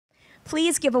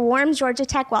Please give a warm Georgia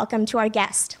Tech welcome to our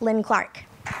guest, Lynn Clarke.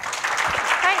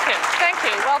 Thank you. Thank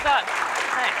you. Well done.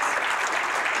 Thanks.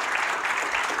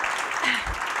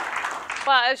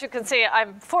 Well, as you can see,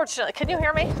 I'm fortunate. Can you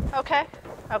hear me? Okay?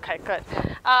 Okay, good.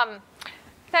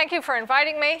 Thank you for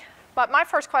inviting me. But my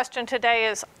first question today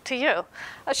is to you.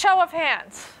 A show of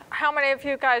hands. How many of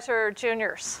you guys are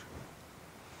juniors?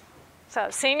 So,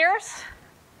 seniors?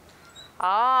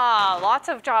 Ah, lots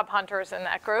of job hunters in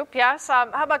that group. Yes. How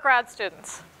about grad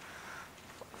students?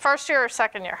 First year or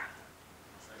second year?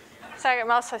 Second,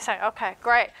 mostly second. Okay,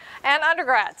 great. And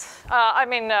undergrads.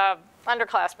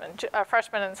 Underclassmen,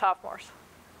 freshmen and sophomores.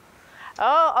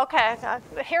 Oh, okay.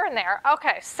 Here and there.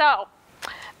 Okay, so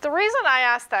the reason I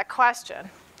asked that question,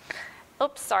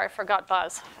 oops, sorry, I forgot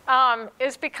buzz,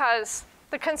 is because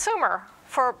the consumer,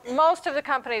 for most of the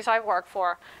companies I've worked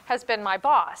for, has been my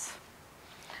boss.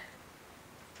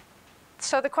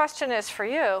 So the question is for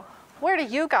you, where do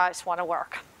you guys want to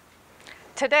work?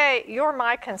 Today, you're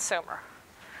my consumer.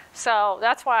 So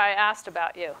that's why I asked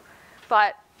about you.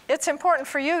 But it's important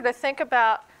for you to think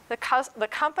about the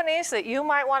companies that you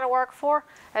might want to work for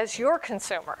as your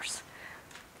consumers.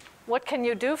 What can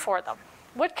you do for them?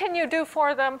 What can you do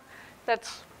for them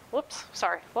that's, whoops,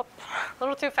 sorry, whoop, a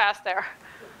little too fast there.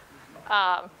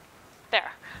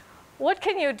 There. What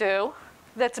can you do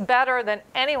that's better than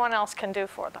anyone else can do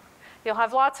for them? You'll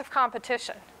have lots of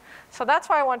competition. So that's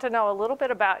why I want to know a little bit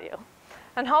about you.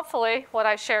 And hopefully, what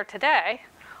I share today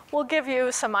will give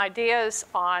you some ideas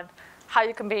on how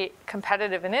you can be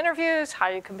competitive in interviews, how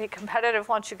you can be competitive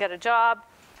once you get a job,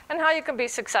 and how you can be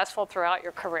successful throughout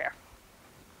your career.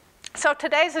 So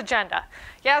today's agenda,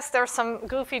 yes, there's some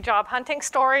goofy job hunting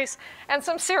stories and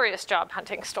some serious job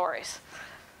hunting stories.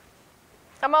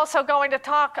 I'm also going to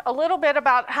talk a little bit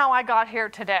about how I got here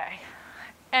today.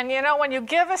 And you know, when you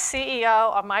give a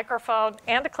CEO a microphone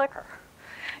and a clicker,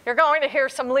 you're going to hear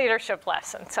some leadership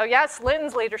lessons. So yes,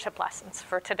 Lynn's leadership lessons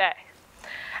for today.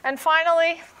 And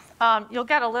finally, you'll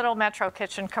get a little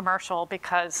MetroKitchen commercial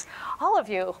because all of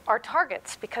you are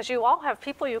targets because you all have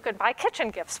people you can buy kitchen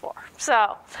gifts for.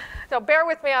 So bear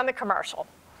with me on the commercial.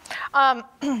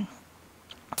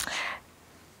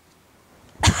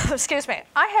 Excuse me.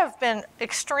 I have been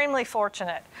extremely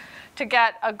fortunate to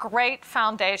get a great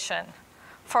foundation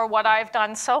for what I've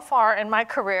done so far in my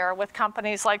career with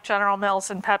companies like General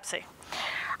Mills and Pepsi.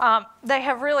 They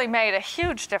have really made a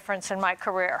huge difference in my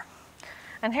career.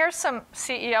 And here's some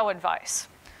CEO advice.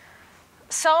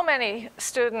 So many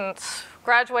students,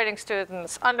 graduating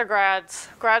students, undergrads,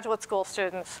 graduate school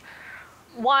students,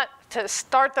 want to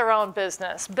start their own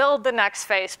business, build the next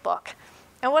Facebook.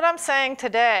 And what I'm saying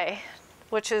today,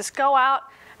 which is go out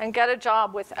and get a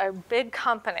job with a big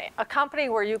company, a company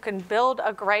where you can build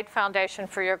a great foundation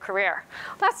for your career.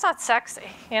 That's not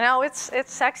sexy. You know, it's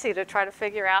sexy to try to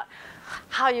figure out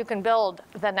how you can build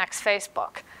the next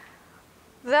Facebook.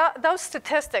 Those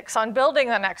statistics on building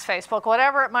the next Facebook,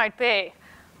 whatever it might be,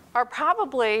 are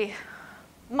probably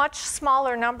much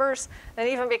smaller numbers than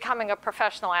even becoming a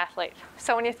professional athlete.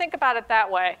 So when you think about it that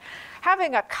way,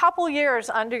 having a couple years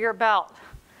under your belt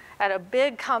at a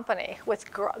big company with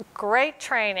great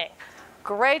training,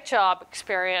 great job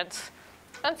experience,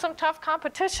 and some tough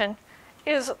competition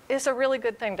is a really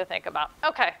good thing to think about.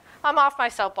 Okay, I'm off my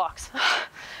soapbox.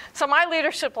 So my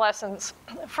leadership lessons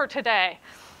for today,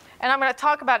 and I'm going to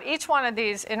talk about each one of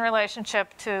these in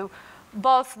relationship to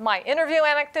both my interview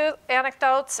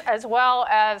anecdotes as well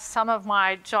as some of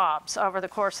my jobs over the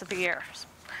course of the years.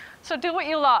 So do what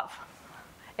you love.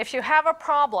 If you have a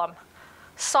problem,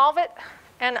 solve it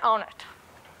and own it.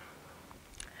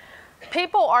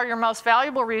 People are your most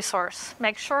valuable resource.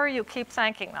 Make sure you keep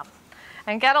thanking them.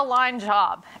 And get a line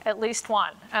job, at least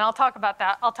one. And I'll talk about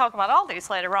that. I'll talk about all these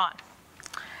later on.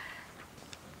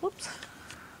 Whoops.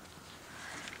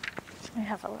 Let me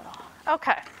have a little.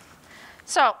 Okay.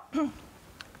 So,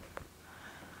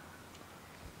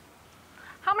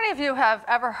 how many of you have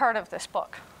ever heard of this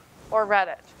book or read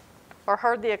it or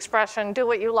heard the expression, do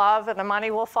what you love and the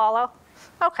money will follow?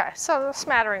 Okay, so a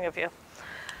smattering of you.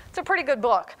 It's a pretty good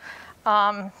book.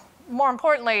 More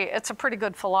importantly, it's a pretty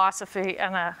good philosophy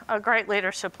and a great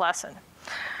leadership lesson.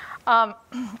 I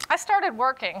started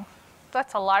working,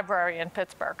 that's a library in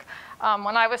Pittsburgh,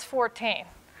 when I was 14.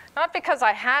 Not because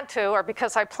I had to or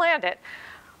because I planned it.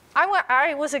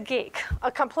 I was a geek, a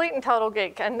complete and total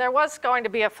geek. And there was going to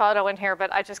be a photo in here,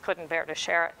 but I just couldn't bear to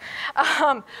share it.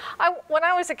 When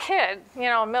I was a kid, you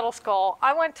know, in middle school,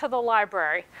 I went to the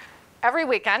library every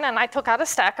weekend, and I took out a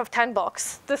stack of 10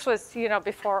 books. This was, you know,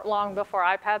 long before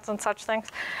iPads and such things.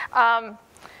 And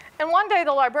And one day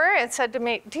the librarian said to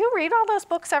me, "Do you read all those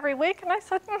books every week?" And I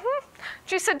said, "Mm-hmm."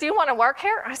 She said, "Do you want to work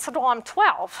here?" I said, "Well, I'm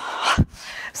 12.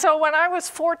 So when I was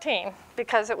 14,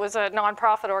 because it was a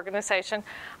nonprofit organization,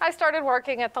 I started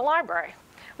working at the library.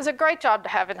 It was a great job to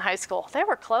have in high school. They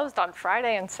were closed on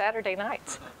Friday and Saturday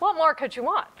nights. What more could you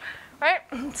want, right?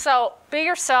 So be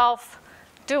yourself,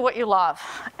 do what you love.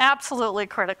 Absolutely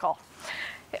critical.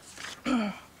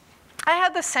 I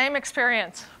had the same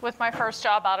experience with my first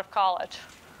job out of college.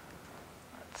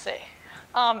 Let's see.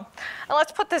 And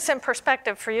let's put this in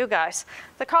perspective for you guys.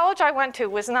 The college I went to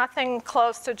was nothing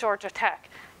close to Georgia Tech.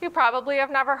 You probably have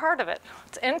never heard of it.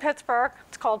 It's in Pittsburgh.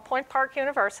 It's called Point Park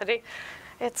University.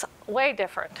 It's way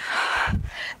different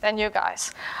than you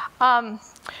guys.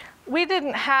 We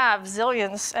didn't have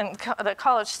zillions, and the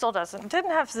college still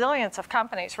didn't have zillions of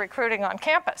companies recruiting on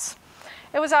campus.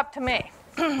 It was up to me.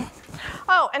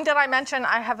 Oh, and did I mention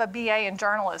I have a BA in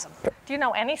journalism? Do you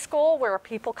know any school where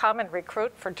people come and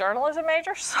recruit for journalism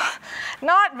majors?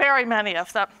 Not very many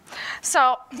of them.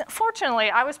 So fortunately,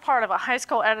 I was part of a high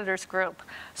school editors group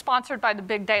sponsored by the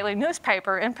big daily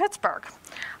newspaper in Pittsburgh.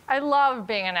 I loved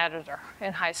being an editor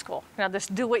in high school. You know, this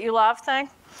do what you love thing.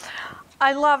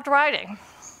 I loved writing.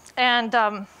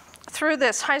 And through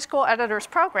this high school editors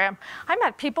program, I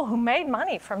met people who made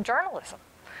money from journalism.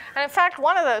 And in fact,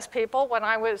 one of those people, when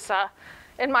I was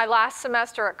in my last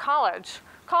semester at college,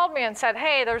 called me and said,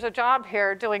 "Hey, there's a job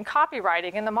here doing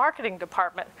copywriting in the marketing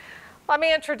department. Let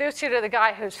me introduce you to the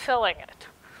guy who's filling it."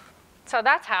 So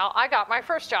that's how I got my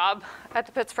first job at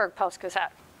the Pittsburgh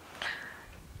Post-Gazette.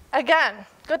 Again,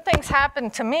 good things happen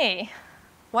to me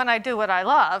when I do what I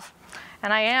love,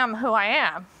 and I am who I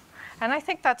am. And I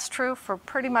think that's true for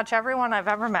pretty much everyone I've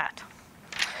ever met.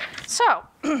 So,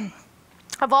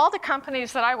 of all the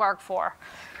companies that I work for,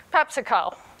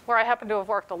 PepsiCo, where I happen to have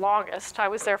worked the longest, I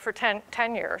was there for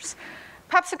 10 years.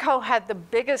 PepsiCo had the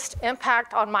biggest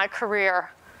impact on my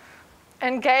career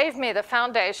and gave me the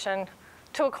foundation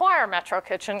to acquire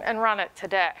MetroKitchen and run it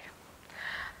today.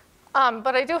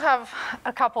 But I do have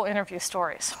a couple interview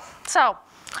stories. So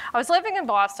I was living in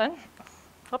Boston.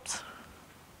 Oops,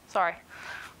 sorry.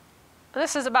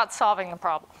 This is about solving a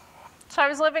problem. So I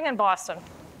was living in Boston.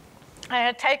 I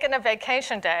had taken a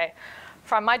vacation day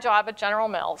from my job at General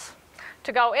Mills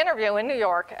to go interview in New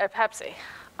York at Pepsi.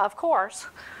 Of course,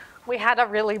 we had a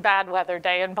really bad weather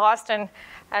day in Boston,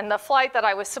 and the flight that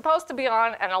I was supposed to be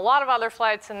on and a lot of other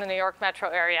flights in the New York metro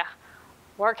area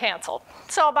were canceled.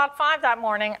 So about 5 that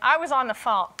morning, I was on the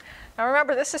phone. Now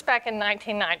remember, this is back in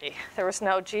 1990. There was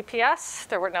no GPS,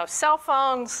 there were no cell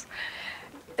phones.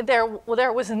 The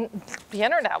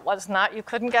internet was not, you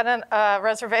couldn't get a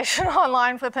reservation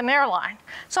online with an airline.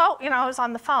 So, you know, I was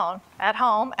on the phone at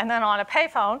home and then on a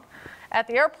payphone at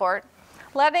the airport,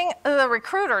 letting the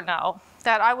recruiter know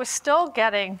that I was still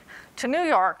getting to New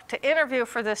York to interview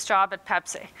for this job at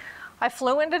Pepsi. I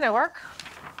flew into Newark.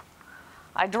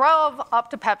 I drove up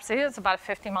to Pepsi. It's about a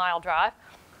 50-mile drive,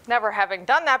 never having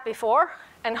done that before,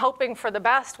 and hoping for the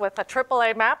best with a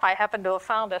AAA map I happened to have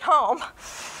found at home.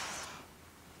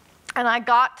 And I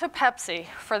got to Pepsi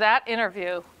for that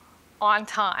interview on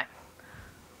time.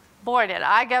 Boy, did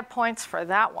I get points for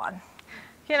that one.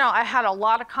 You know, I had a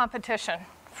lot of competition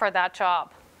for that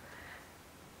job.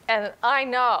 And I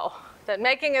know that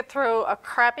making it through a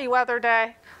crappy weather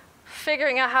day,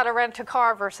 figuring out how to rent a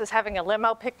car versus having a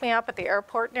limo pick me up at the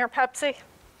airport near Pepsi,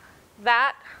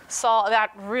 that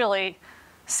really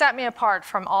set me apart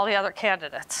from all the other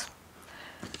candidates.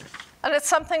 And it's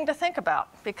something to think about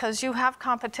because you have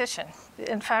competition.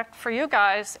 In fact, for you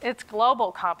guys, it's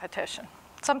global competition,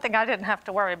 something I didn't have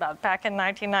to worry about back in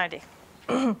 1990.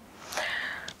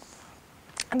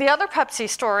 The other Pepsi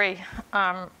story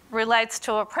relates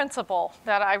to a principle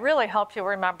that I really hope you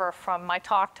remember from my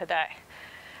talk today,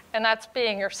 and that's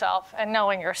being yourself and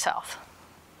knowing yourself.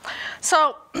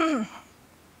 So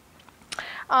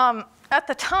at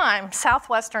the time,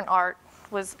 Southwestern art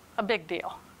was a big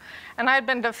deal. And I had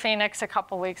been to Phoenix a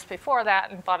couple weeks before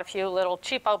that and bought a few little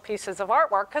cheapo pieces of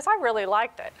artwork because I really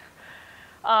liked it.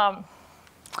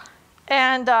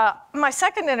 My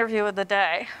second interview of the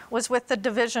day was with the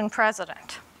division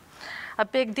president. A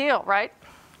big deal, right?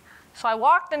 So I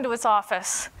walked into his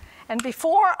office, and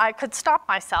before I could stop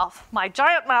myself, my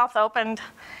giant mouth opened,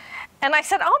 and I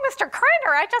said, "Oh, Mr.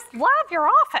 Craner, I just love your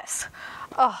office."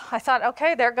 Oh, I thought,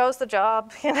 okay, there goes the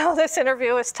job. You know, this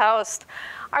interview is toast.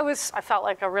 I felt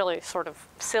like a really sort of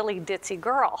silly, ditzy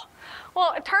girl.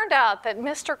 Well, it turned out that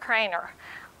Mr. Craner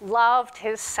loved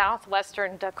his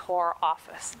Southwestern decor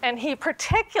office. And he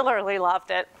particularly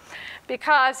loved it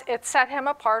because it set him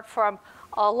apart from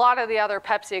a lot of the other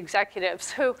Pepsi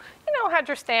executives who, you had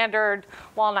your standard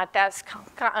walnut desk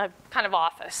kind of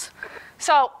office.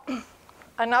 So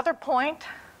another point,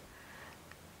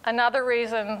 another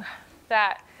reason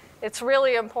that it's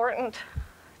really important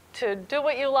to do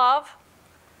what you love,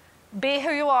 be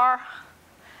who you are,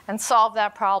 and solve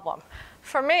that problem.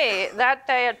 For me, that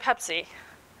day at Pepsi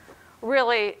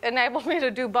really enabled me to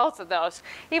do both of those,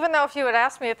 even though if you had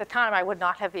asked me at the time, I would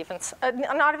not have even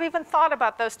thought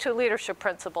about those two leadership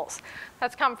principles.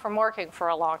 That's come from working for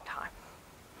a long time.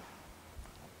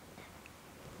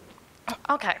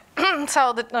 Okay,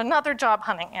 so another job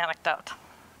hunting anecdote.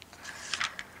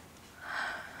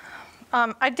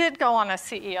 I did go on a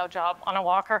CEO job on a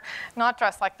walker, not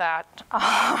dressed like that.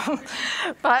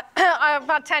 But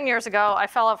about 10 years ago, I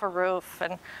fell off a roof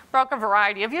and broke a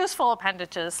variety of useful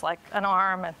appendages like an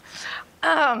arm and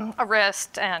a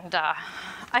wrist and a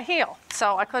heel.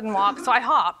 So I couldn't walk, so I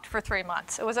hopped for 3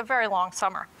 months. It was a very long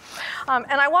summer.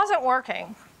 And I wasn't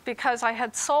working because I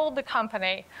had sold the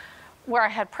company where I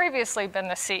had previously been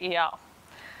the CEO.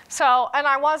 So, and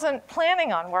I wasn't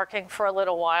planning on working for a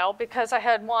little while because I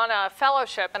had won a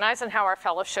fellowship, an Eisenhower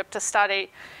Fellowship, to study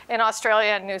in Australia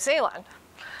and New Zealand.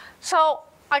 So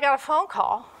I got a phone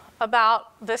call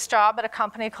about this job at a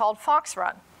company called Fox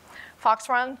Run. Fox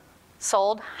Run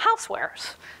sold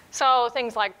housewares. So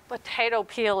things like potato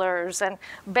peelers and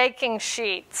baking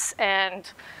sheets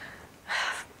and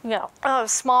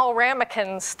small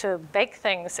ramekins to bake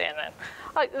things in.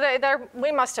 And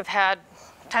we must have had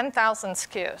 10,000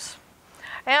 SKUs.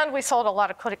 And we sold a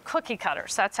lot of cookie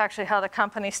cutters. That's actually how the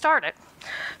company started.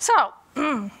 So,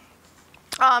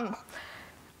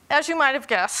 as you might have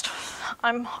guessed,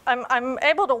 I'm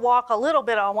able to walk a little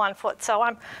bit on one foot. So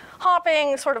I'm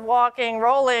hopping, sort of walking,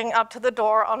 rolling up to the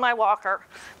door on my walker.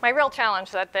 My real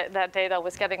challenge that day, though,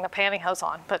 was getting the pantyhose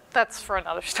on, but that's for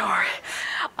another story.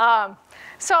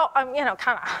 So I'm,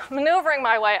 kind of maneuvering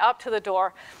my way up to the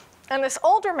door, and this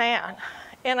older man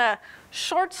in a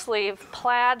short sleeve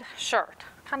plaid shirt,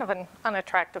 kind of an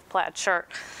unattractive plaid shirt,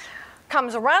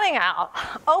 comes running out,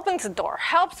 opens the door,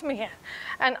 helps me in,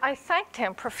 and I thanked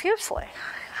him profusely.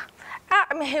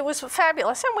 I mean, it was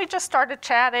fabulous, and we just started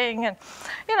chatting and,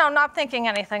 not thinking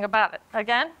anything about it.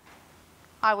 Again,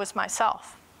 I was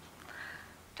myself.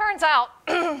 Turns out,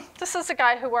 this is a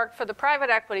guy who worked for the private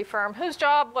equity firm whose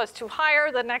job was to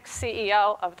hire the next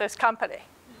CEO of this company.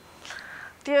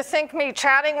 Do you think me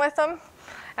chatting with him?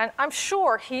 And I'm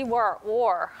sure he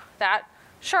wore that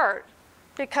shirt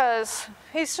because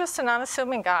he's just an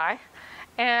unassuming guy.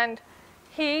 And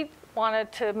he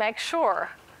wanted to make sure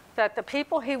that the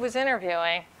people he was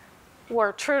interviewing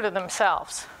were true to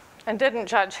themselves and didn't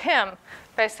judge him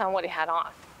based on what he had on.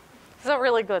 It's a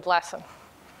really good lesson.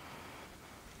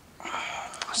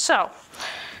 So,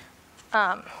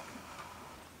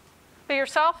 be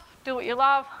yourself, do what you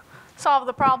love, solve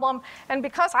the problem. And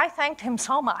because I thanked him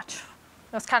so much,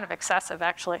 it was kind of excessive,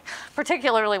 actually,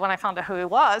 particularly when I found out who he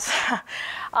was.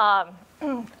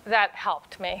 That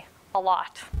helped me a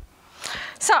lot.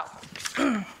 So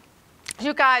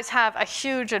you guys have a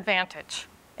huge advantage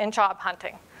in job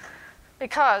hunting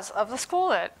because of the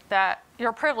school that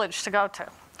you're privileged to go to.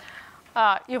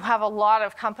 You have a lot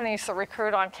of companies that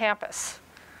recruit on campus.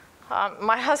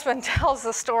 My husband tells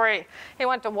the story. He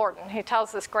went to Wharton. He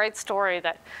tells this great story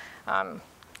that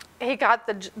he got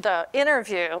the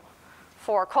interview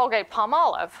for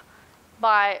Colgate-Palmolive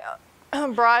by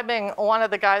bribing one of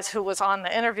the guys who was on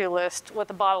the interview list with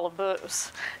a bottle of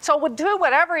booze. So do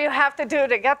whatever you have to do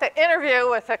to get the interview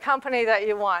with the company that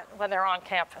you want when they're on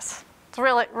campus. It's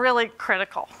really, really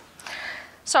critical.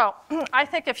 So I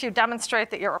think if you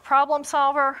demonstrate that you're a problem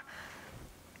solver,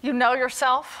 you know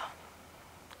yourself,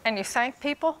 and you thank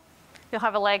people, you'll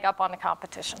have a leg up on the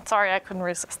competition. Sorry, I couldn't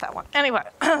resist that one. Anyway,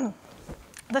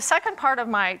 the second part of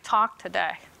my talk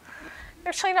today.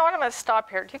 Actually, you know what? I'm going to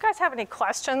stop here. Do you guys have any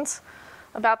questions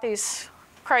about these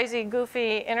crazy,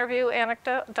 goofy interview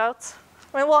anecdotes?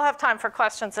 I mean, we'll have time for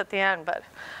questions at the end, but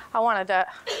I wanted to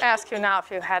ask you now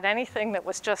if you had anything that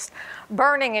was just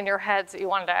burning in your heads that you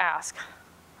wanted to ask.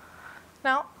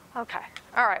 No? Okay.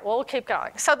 All right. Well, we'll keep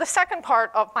going. So the second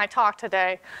part of my talk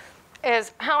today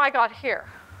is how I got here,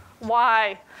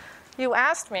 why you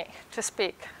asked me to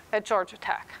speak at Georgia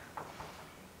Tech.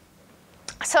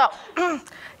 So,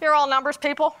 you're all numbers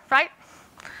people, right?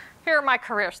 Here are my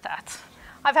career stats.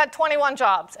 I've had 21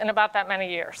 jobs in about that many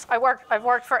years. I've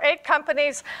worked for 8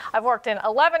 companies. I've worked in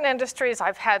 11 industries.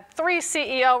 I've had 3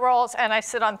 CEO roles, and I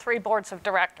sit on 3 boards of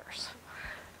directors.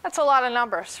 That's a lot of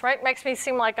numbers, right? Makes me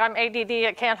seem like I'm ADD,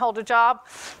 I can't hold a job.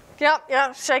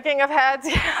 Yep, shaking of heads.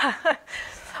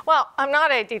 Well, I'm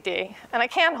not ADD, and I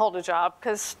can hold a job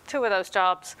because 2 of those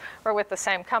jobs were with the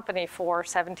same company for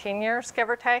 17 years, give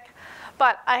or take.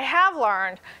 But I have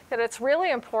learned that it's really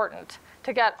important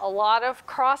to get a lot of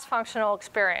cross-functional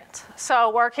experience. So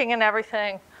working in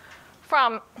everything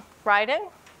from writing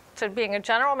to being a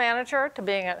general manager to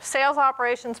being a sales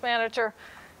operations manager.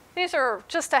 These are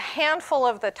just a handful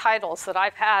of the titles that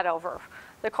I've had over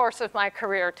the course of my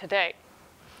career to date.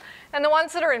 And the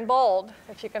ones that are in bold,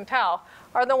 if you can tell,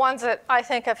 are the ones that I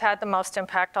think have had the most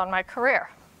impact on my career.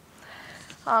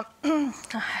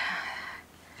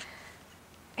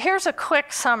 Here's a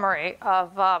quick summary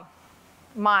of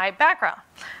my background.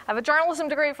 I have a journalism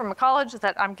degree from a college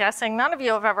that I'm guessing none of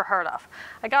you have ever heard of.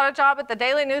 I got a job at the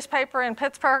daily newspaper in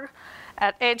Pittsburgh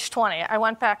at age 20. I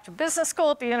went back to business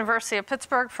school at the University of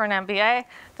Pittsburgh for an MBA,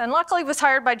 then luckily was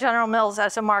hired by General Mills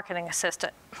as a marketing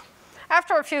assistant.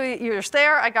 After a few years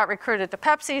there, I got recruited to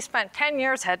Pepsi, spent 10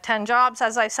 years, had 10 jobs,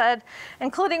 as I said,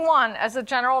 including one as the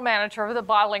general manager of the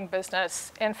bottling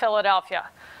business in Philadelphia,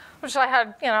 which I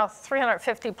had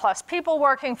 350 plus people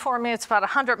working for me. It's about a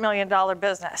 $100 million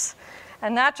business.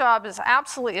 And that job is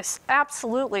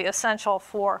absolutely essential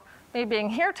for me being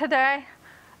here today,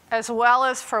 as well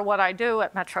as for what I do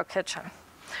at MetroKitchen.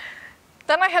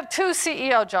 Then I had 2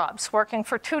 CEO jobs, working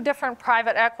for 2 different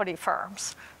private equity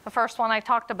firms. The first one I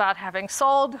talked about having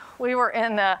sold. We were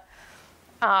in the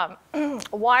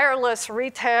wireless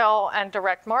retail and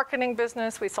direct marketing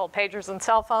business. We sold pagers and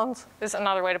cell phones, is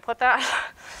another way to put that.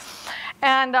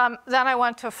 And then I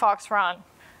went to Fox Run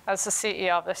as the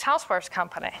CEO of this housewares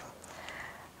company.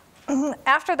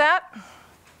 After that,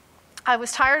 I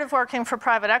was tired of working for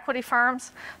private equity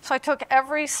firms, so I took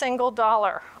every single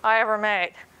dollar I ever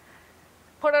made,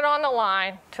 put it on the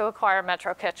line to acquire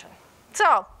MetroKitchen.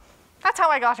 So that's how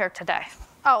I got here today.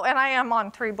 Oh, and I am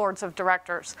on 3 boards of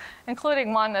directors,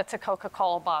 including one that's a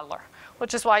Coca-Cola bottler,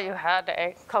 which is why you had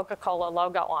a Coca-Cola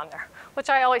logo on there, which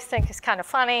I always think is kind of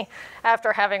funny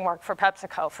after having worked for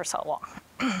PepsiCo for so long.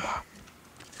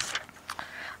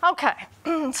 Okay,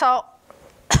 so,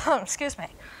 excuse me.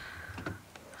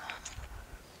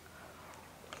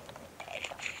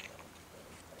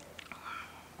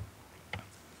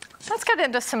 Let's get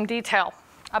into some detail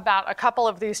about a couple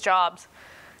of these jobs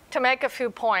to make a few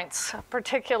points,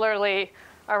 particularly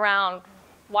around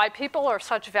why people are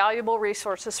such valuable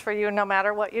resources for you no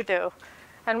matter what you do,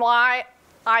 and why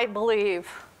I believe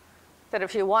that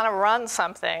if you want to run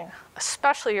something,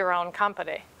 especially your own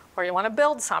company, or you want to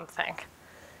build something,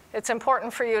 it's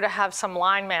important for you to have some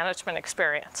line management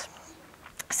experience.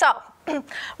 So,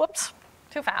 whoops,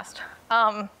 too fast.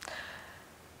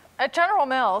 At General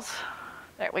Mills,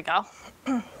 there we go.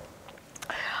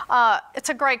 It's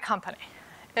a great company.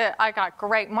 I got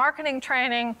great marketing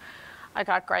training. I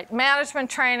got great management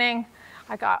training.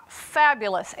 I got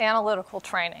fabulous analytical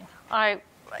training. I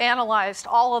analyzed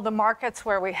all of the markets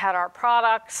where we had our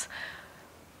products,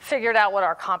 figured out what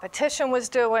our competition was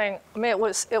doing. I mean, it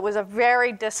was a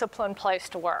very disciplined place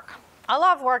to work. I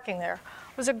love working there.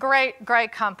 It was a great,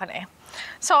 great company.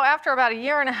 So after about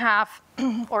 1.5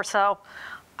 years or so,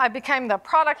 I became the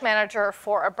product manager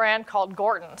for a brand called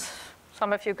Gordon's.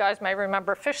 Some of you guys may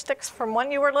remember fish sticks from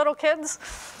when you were little kids.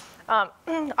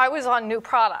 I was on new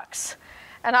products,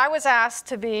 and I was asked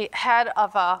to be head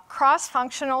of a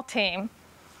cross-functional team.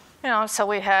 So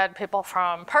we had people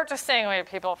from purchasing, we had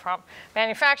people from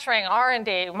manufacturing,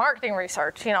 R&D, marketing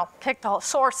research, pick the whole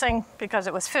sourcing because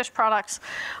it was fish products.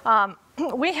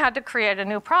 We had to create a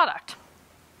new product.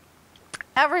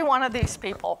 Every one of these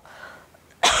people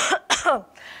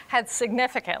had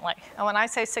significantly, and when I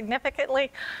say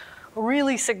significantly,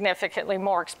 really significantly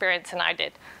more experience than I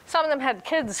did. Some of them had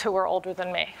kids who were older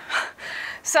than me.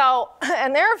 So,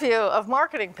 and their view of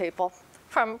marketing people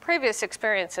from previous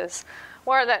experiences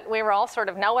were that we were all sort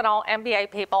of know-it-all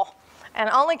MBA people and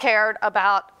only cared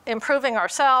about improving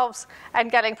ourselves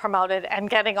and getting promoted and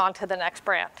getting on to the next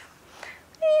brand.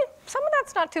 Some of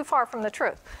that's not too far from the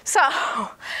truth. So I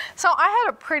had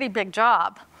a pretty big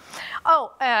job.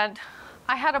 Oh, and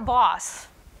I had a boss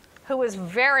who was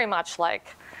very much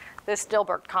like this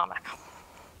Dilbert comic.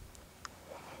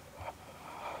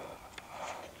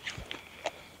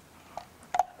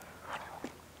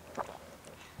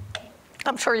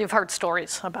 I'm sure you've heard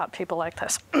stories about people like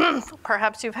this.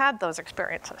 Perhaps you've had those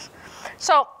experiences.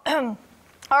 So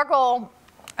our goal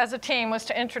as a team was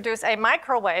to introduce a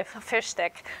microwave fish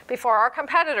stick before our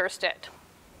competitors did.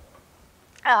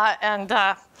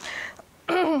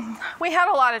 We had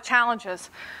a lot of challenges.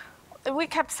 we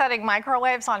kept setting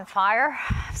microwaves on fire.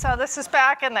 So this is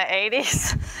back in the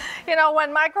 80s. You know,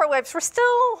 when microwaves were still,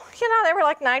 you know, they were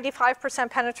like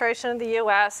 95% penetration in the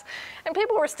US, and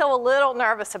people were still a little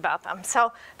nervous about them.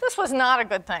 So this was not a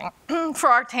good thing for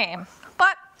our team.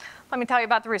 But let me tell you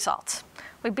about the results.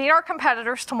 We beat our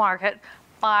competitors to market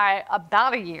by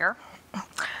about a year.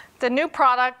 The new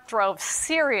product drove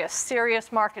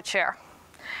serious market share.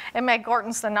 It made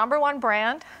Gorton's the #1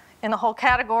 brand in the whole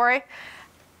category,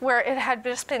 where it had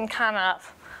just been kind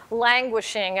of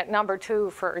languishing at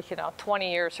 #2 for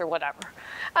 20 years or whatever.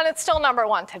 And it's still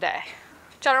 #1 today.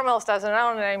 General Mills doesn't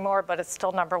own it anymore, but it's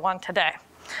still #1 today.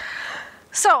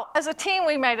 So as a team,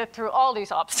 we made it through all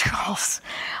these obstacles.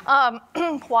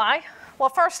 Why? Well,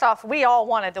 first off, we all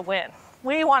wanted to win.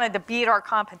 We wanted to beat our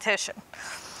competition.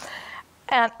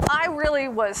 And I really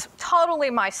was totally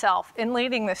myself in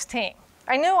leading this team.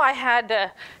 I knew I had to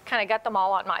kind of get them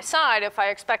all on my side if I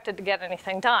expected to get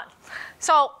anything done.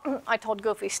 So I told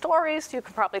goofy stories. You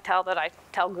can probably tell that I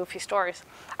tell goofy stories.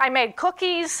 I made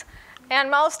cookies, and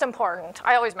most important,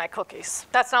 I always make cookies.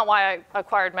 That's not why I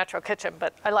acquired MetroKitchen,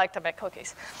 but I like to make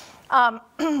cookies. And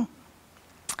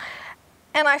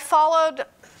I followed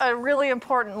a really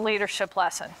important leadership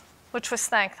lesson, which was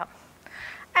thank them.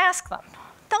 Ask them.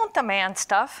 Don't demand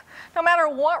stuff. No matter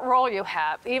what role you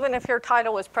have, even if your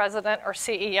title is president or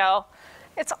CEO,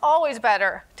 it's always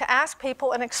better to ask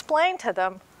people and explain to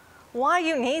them why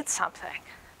you need something.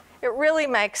 It really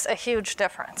makes a huge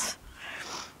difference.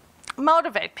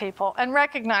 Motivate people and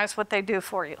recognize what they do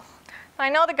for you. I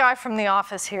know the guy from the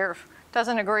office here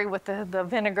doesn't agree with the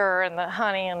vinegar and the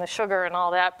honey and the sugar and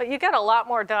all that, but you get a lot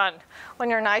more done when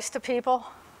you're nice to people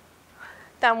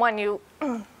than when you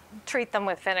treat them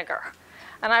with vinegar.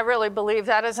 And I really believe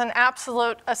that is an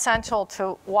absolute essential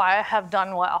to why I have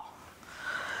done well.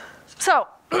 So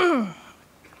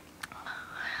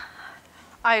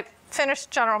I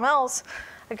finished General Mills.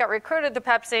 I got recruited to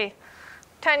Pepsi,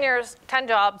 10 years, 10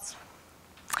 jobs.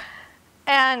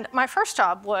 And my first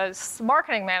job was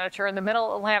marketing manager in the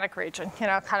Middle Atlantic region,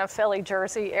 kind of Philly,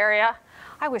 Jersey area.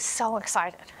 I was so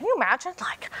excited. Can you imagine?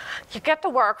 Like, you get to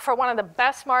work for one of the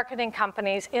best marketing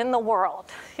companies in the world.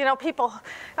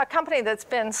 A company that's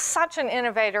been such an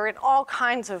innovator in all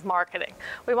kinds of marketing.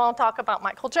 We won't talk about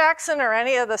Michael Jackson or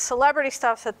any of the celebrity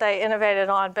stuff that they innovated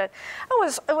on, but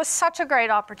it was such a great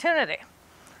opportunity.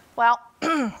 Well,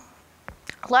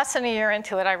 less than a year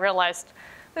into it, I realized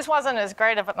this wasn't as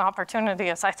great of an opportunity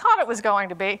as I thought it was going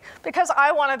to be, because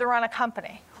I wanted to run a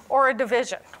company or a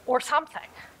division or something.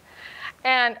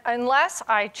 And unless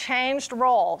I changed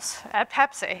roles at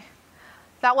Pepsi,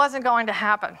 that wasn't going to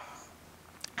happen.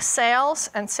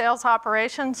 Sales and sales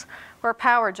operations were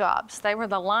power jobs. They were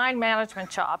the line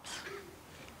management jobs.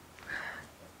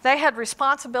 They had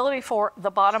responsibility for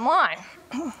the bottom line.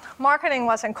 Marketing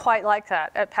wasn't quite like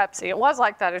that at Pepsi. It was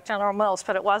like that at General Mills,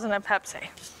 but it wasn't at Pepsi.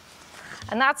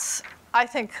 And that's, I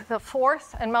think, the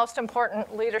fourth and most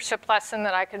important leadership lesson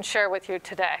that I can share with you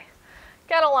today.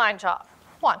 Get a line job.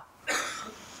 One.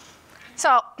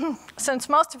 So since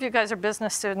most of you guys are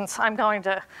business students, I'm going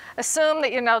to assume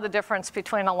that you know the difference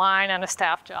between a line and a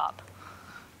staff job.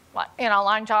 A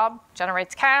line job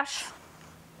generates cash.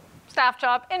 Staff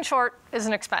job, in short, is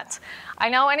an expense. I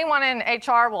know anyone in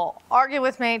HR will argue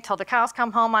with me till the cows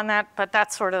come home on that, but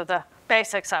that's sort of the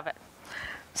basics of it.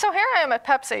 So here I am at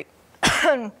Pepsi.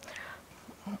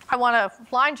 I want a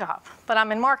line job, but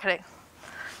I'm in marketing.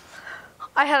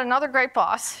 I had another great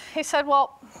boss. He said,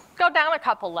 well, go down a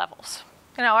couple levels.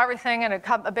 Everything in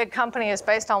a big company is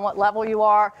based on what level you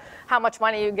are, how much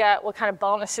money you get, what kind of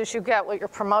bonuses you get, what your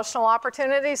promotional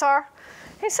opportunities are.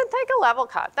 He said, take a level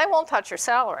cut. They won't touch your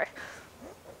salary.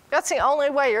 That's the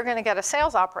only way you're going to get a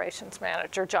sales operations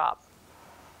manager job.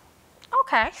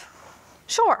 Okay,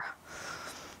 sure.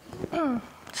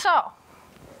 So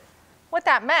what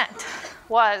that meant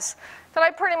was that I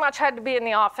pretty much had to be in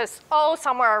the office,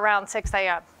 somewhere around 6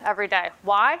 a.m. every day.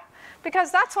 Why?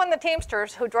 Because that's when the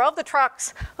Teamsters who drove the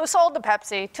trucks, who sold the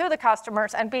Pepsi to the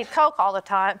customers and beat Coke all the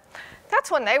time,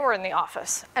 that's when they were in the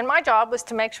office. And my job was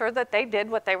to make sure that they did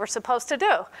what they were supposed to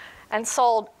do and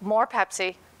sold more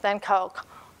Pepsi than Coke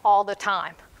all the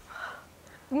time.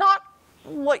 Not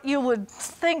what you would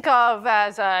think of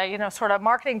as a sort of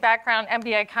marketing background,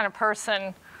 MBA kind of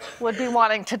person would be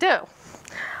wanting to do.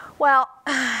 Well,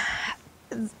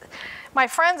 my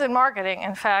friends in marketing,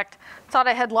 in fact, thought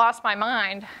I had lost my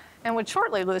mind and would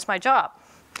shortly lose my job.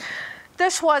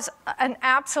 This was an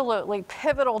absolutely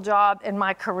pivotal job in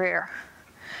my career.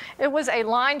 It was a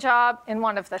line job in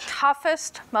one of the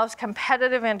toughest, most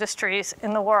competitive industries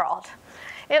in the world.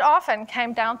 It often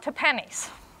came down to pennies.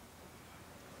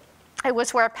 It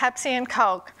was where Pepsi and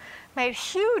Coke made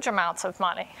huge amounts of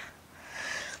money.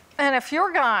 And if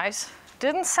your guys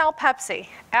didn't sell Pepsi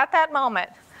at that moment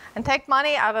and take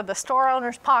money out of the store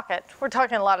owner's pocket, we're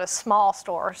talking a lot of small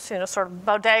stores, you know, sort of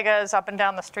bodegas up and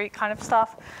down the street kind of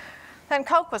stuff, then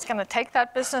Coke was going to take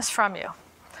that business from you.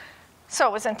 So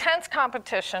it was intense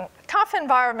competition, tough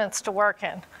environments to work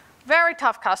in, very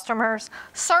tough customers,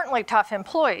 certainly tough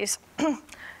employees,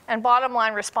 and bottom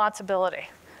line responsibility.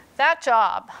 That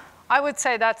job, I would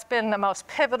say that's been the most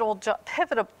pivotal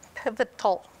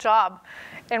job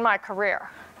in my career.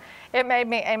 It made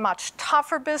me a much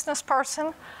tougher business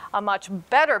person, a much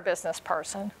better business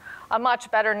person, a much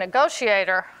better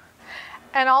negotiator,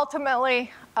 and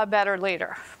ultimately a better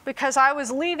leader, because I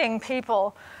was leading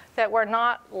people that were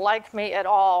not like me at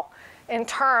all in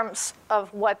terms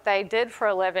of what they did for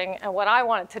a living and what I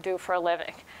wanted to do for a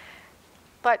living.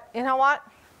 But you know what?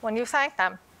 When you thank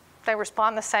them, they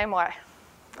respond the same way.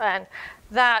 And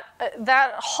that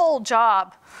whole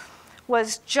job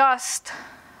was just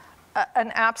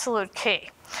an absolute key.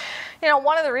 You know,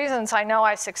 one of the reasons I know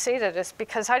I succeeded is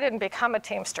because I didn't become a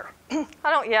Teamster. I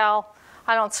don't yell,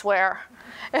 I don't swear.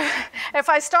 If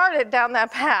I started down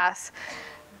that path,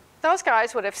 those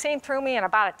guys would have seen through me in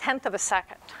about 1/10 of a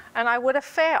second, and I would have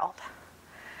failed.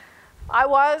 I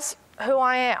was who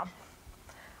I am.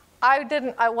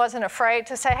 I wasn't afraid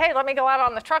to say, hey, let me go out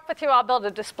on the truck with you, I'll build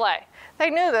a display. They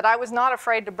knew that I was not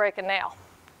afraid to break a nail.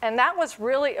 And that was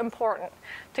really important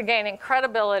to gaining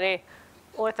credibility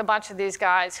with a bunch of these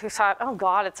guys who thought, oh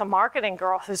God, it's a marketing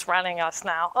girl who's running us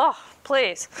now. Oh,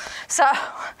 please. So,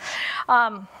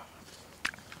 and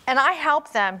I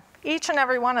helped them, each and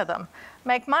every one of them,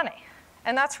 make money.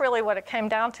 And that's really what it came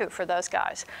down to for those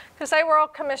guys, because they were all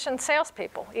commissioned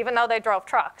salespeople, even though they drove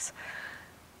trucks.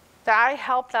 I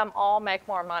helped them all make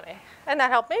more money. And that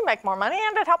helped me make more money,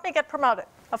 and it helped me get promoted,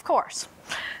 of course.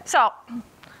 So,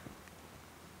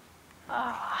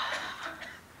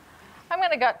 I'm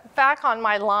going to get back on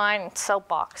my line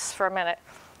soapbox for a minute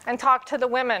and talk to the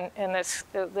women in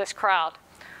this crowd.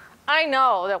 I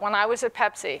know that when I was at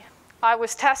Pepsi, I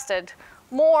was tested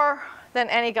more than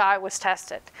any guy was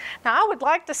tested. Now, I would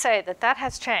like to say that that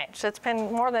has changed. It's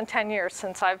been more than 10 years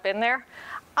since I've been there.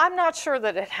 I'm not sure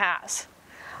that it has.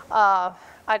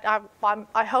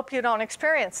 I hope you don't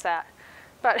experience that.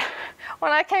 But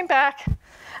when I came back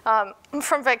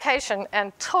from vacation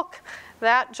and took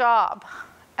that job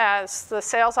as the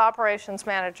sales operations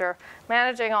manager,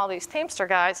 managing all these Teamster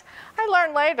guys, I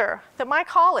learned later that my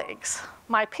colleagues,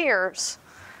 my peers,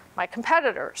 my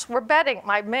competitors were betting,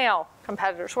 my male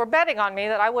competitors were betting on me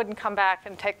that I wouldn't come back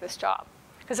and take this job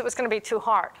because it was going to be too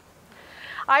hard.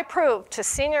 I proved to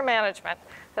senior management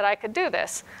that I could do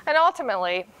this, and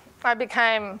ultimately I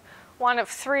became one of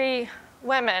 3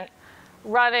 women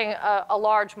running a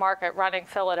large market, running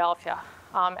Philadelphia,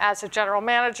 as a general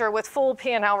manager with full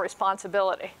P&L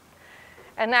responsibility.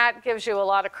 And that gives you a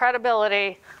lot of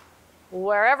credibility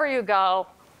wherever you go,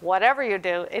 whatever you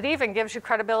do. It even gives you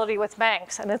credibility with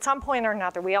banks. And at some point or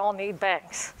another, we all need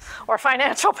banks or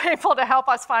financial people to help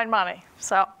us find money.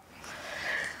 So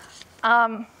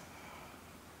as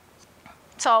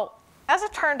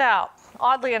it turned out,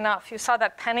 oddly enough, you saw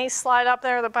that penny slide up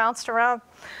there that bounced around?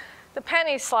 The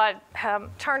penny slide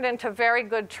turned into very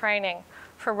good training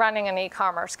for running an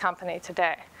e-commerce company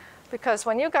today. Because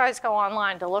when you guys go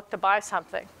online to look to buy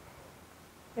something,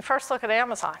 you first look at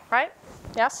Amazon, right?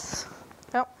 Yes?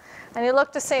 Yep. And you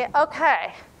look to see,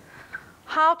 okay,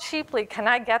 how cheaply can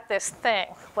I get this thing,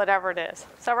 whatever it is?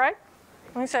 Is that right?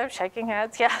 We say shaking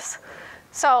heads, yes.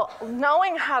 So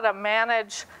knowing how to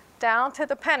manage down to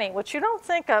the penny, which you don't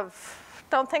think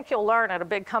you'll learn at a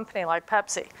big company like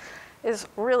Pepsi, is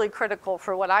really critical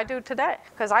for what I do today,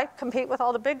 because I compete with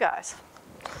all the big guys.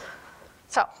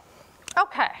 So,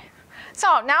 okay.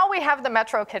 So now we have the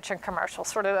MetroKitchen commercial,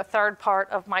 sort of the third part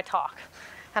of my talk.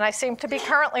 And I seem to be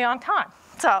currently on time.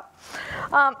 So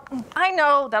I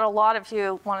know that a lot of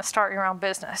you want to start your own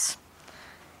business.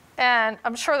 And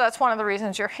I'm sure that's one of the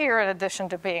reasons you're here, in addition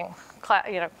to being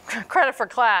credit for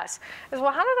class, is,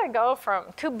 well, how did I go from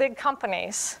 2 big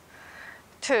companies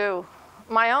to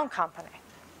my own company?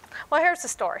 Well, here's the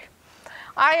story.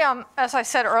 As I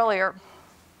said earlier,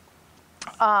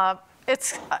 I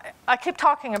keep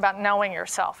talking about knowing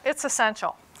yourself. It's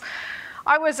essential.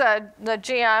 I was the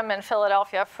GM in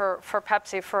Philadelphia for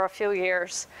Pepsi for a few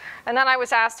years. And then I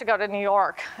was asked to go to New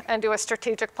York and do a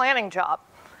strategic planning job.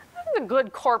 I'm a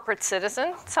good corporate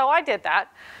citizen, so I did that.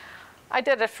 I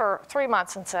did it for 3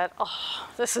 months and said, oh,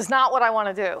 this is not what I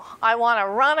want to do. I want to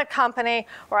run a company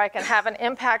where I can have an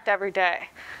impact every day.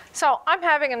 So I'm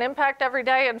having an impact every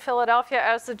day in Philadelphia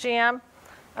as the GM.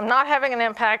 I'm not having an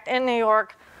impact in New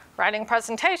York writing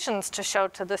presentations to show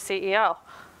to the CEO.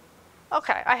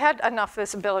 Okay, I had enough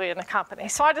visibility in the company,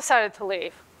 so I decided to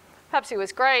leave. Pepsi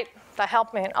was great. That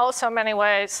helped me in oh so many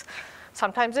ways.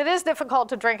 Sometimes it is difficult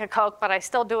to drink a Coke, but I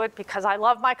still do it because I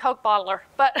love my Coke bottler.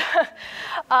 But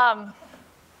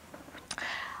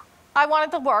I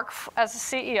wanted to work as a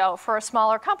CEO for a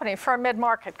smaller company, for a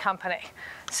mid-market company.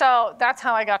 So that's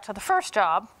how I got to the first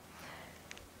job.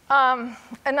 And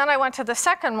then I went to the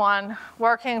second one,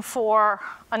 working for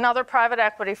another private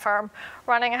equity firm,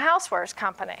 running a housewares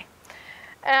company.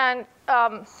 And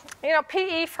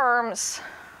PE firms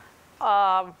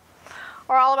are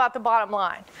all about the bottom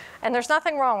line. And there's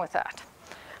nothing wrong with that.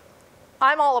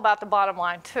 I'm all about the bottom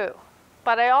line, too.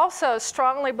 But I also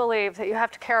strongly believe that you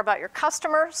have to care about your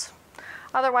customers.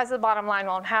 Otherwise, the bottom line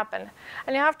won't happen.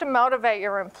 And you have to motivate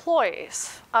your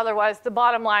employees. Otherwise, the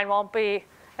bottom line won't be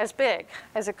as big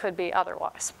as it could be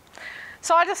otherwise.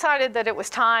 So I decided that it was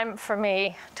time for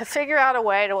me to figure out a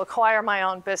way to acquire my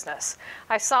own business.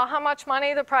 I saw how much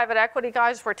money the private equity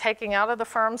guys were taking out of the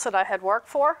firms that I had worked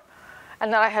for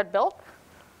and that I had built.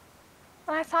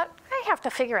 And I thought, I have to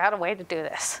figure out a way to do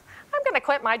this. I'm going to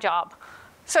quit my job.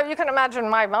 So you can imagine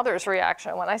my mother's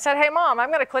reaction when I said, hey, Mom, I'm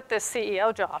going to quit this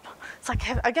CEO job. It's like,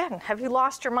 again, have you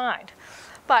lost your mind?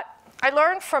 But I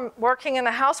learned from working in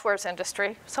the housewares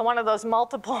industry, so one of those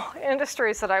multiple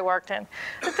industries that I worked in,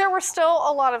 that there were still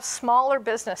a lot of smaller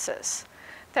businesses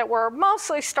that were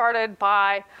mostly started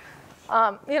by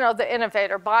the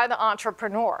innovator, by the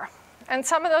entrepreneur. And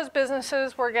some of those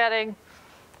businesses were getting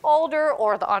older,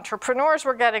 or the entrepreneurs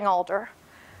were getting older,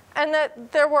 and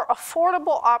that there were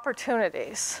affordable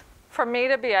opportunities for me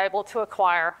to be able to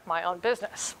acquire my own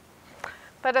business.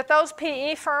 But at those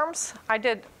PE firms, I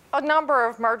did a number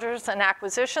of mergers and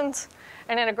acquisitions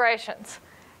and integrations.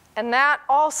 And that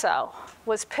also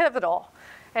was pivotal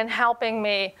in helping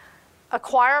me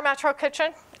acquire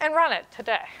MetroKitchen and run it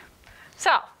today.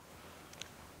 So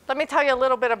let me tell you a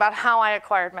little bit about how I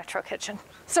acquired MetroKitchen.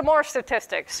 Some more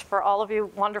statistics for all of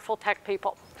you wonderful tech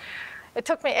people. It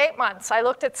took me 8 months. I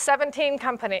looked at 17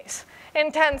 companies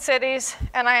in 10 cities,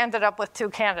 and I ended up with 2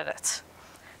 candidates.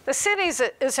 The cities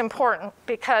is important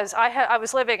because I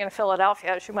was living in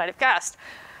Philadelphia, as you might have guessed.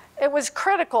 It was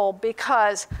critical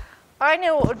because I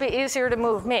knew it would be easier to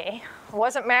move me. I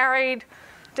wasn't married,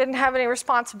 didn't have any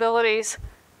responsibilities. It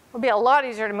would be a lot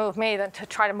easier to move me than to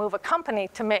try to move a company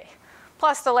to me.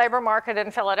 Plus the labor market in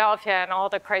Philadelphia and all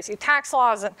the crazy tax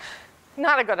laws, and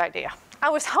not a good idea. I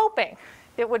was hoping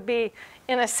it would be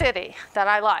in a city that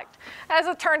I liked. As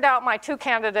it turned out, my 2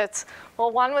 candidates, well,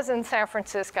 one was in San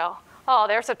Francisco. Oh,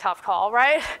 there's a tough call,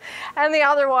 right? And the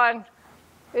other one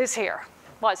is here,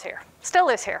 was here, still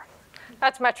is here.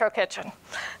 That's MetroKitchen.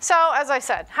 So as I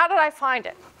said, how did I find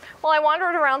it? Well, I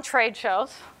wandered around trade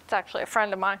shows. It's actually a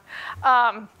friend of mine.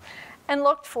 And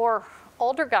looked for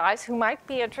older guys who might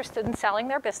be interested in selling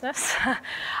their business.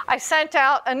 I sent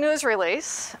out a news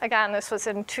release. Again, this was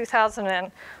in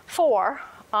 2004.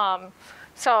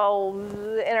 So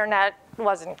the internet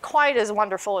wasn't quite as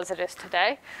wonderful as it is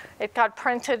today. It got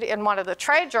printed in one of the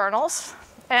trade journals.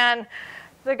 And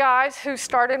the guys who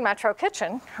started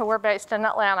MetroKitchen, who were based in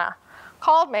Atlanta,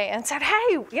 called me and said,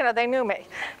 hey, they knew me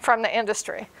from the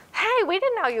industry. Hey, we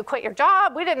didn't know you quit your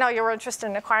job. We didn't know you were interested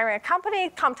in acquiring a company.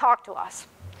 Come talk to us.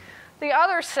 The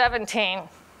other 17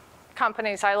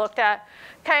 companies I looked at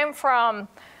came from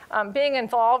being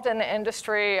involved in the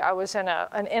industry. I was in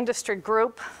an industry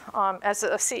group as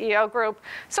a CEO group.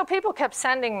 So people kept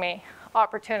sending me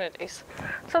opportunities.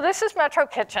 So this is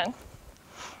MetroKitchen.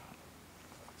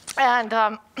 And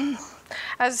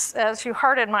as you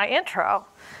heard in my intro,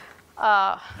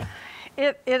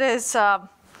 it is a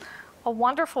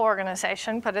wonderful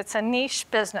organization, but it's a niche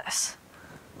business.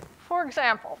 For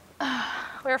example,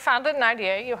 we were founded in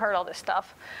 '98. You heard all this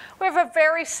stuff. We have a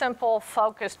very simple,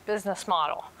 focused business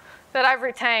model that I've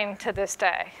retained to this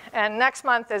day. And next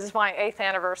month is my 8th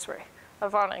anniversary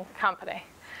of owning the company.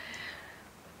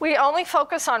 We only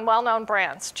focus on well-known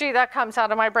brands. Gee, that comes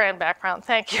out of my brand background.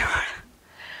 Thank you.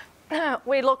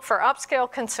 We look for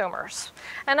upscale consumers.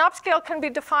 And upscale can be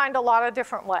defined a lot of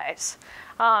different ways.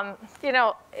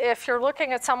 If you're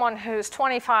looking at someone who's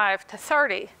 25 to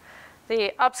 30,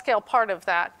 the upscale part of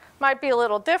that might be a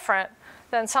little different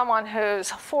than someone who's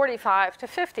 45 to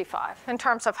 55 in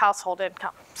terms of household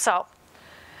income. So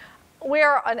we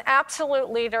are an absolute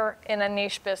leader in a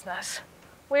niche business.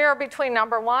 We are between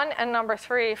number 1 and number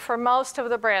 3 for most of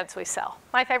the brands we sell.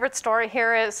 My favorite story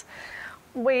here is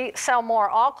we sell more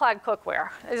all-clad cookware.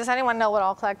 Does anyone know what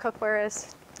all-clad cookware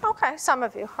is? Okay, some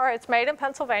of you. All right, it's made in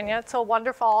Pennsylvania. It's a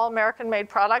wonderful all-American-made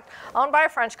product owned by a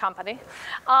French company.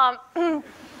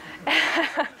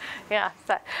 Yeah,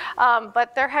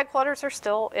 but their headquarters are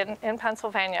still in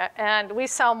Pennsylvania, and we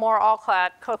sell more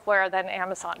all-clad cookware than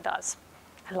Amazon does.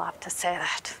 I love to say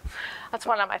that. That's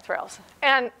one of my thrills.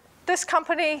 And this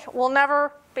company will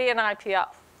never be an IPO.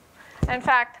 In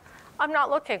fact, I'm not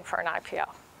looking for an IPO.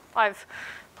 I've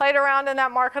played around in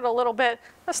that market a little bit.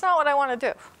 That's not what I want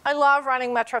to do. I love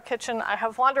running MetroKitchen. I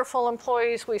have wonderful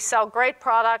employees. We sell great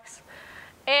products.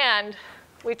 And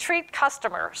we treat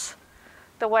customers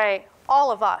the way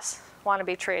all of us want to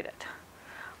be treated.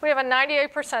 We have a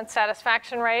 98%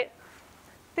 satisfaction rate.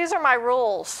 These are my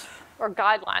rules, or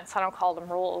guidelines. I don't call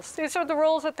them rules. These are the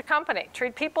rules at the company.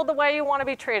 Treat people the way you want to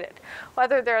be treated,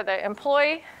 whether they're the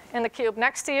employee in the cube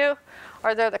next to you,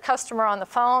 or they're the customer on the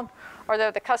phone, or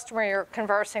they're the customer you're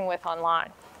conversing with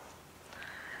online.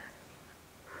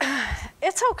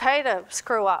 It's okay to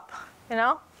screw up, you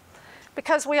know,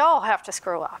 because we all have to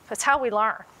screw up. It's how we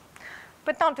learn.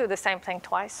 But don't do the same thing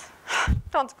twice.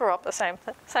 Don't screw up the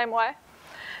same way.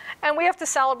 And we have to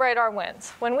celebrate our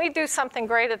wins. When we do something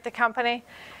great at the company,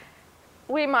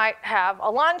 we might have a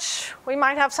lunch. We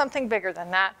might have something bigger than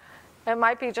that. It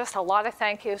might be just a lot of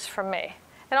thank yous from me.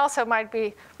 It also might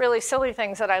be really silly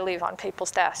things that I leave on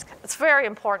people's desk. It's very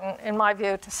important, in my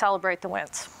view, to celebrate the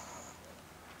wins.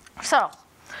 So,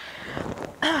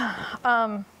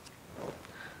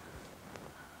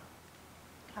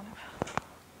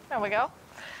 there we go.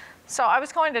 So I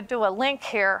was going to do a link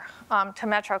here to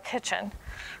MetroKitchen.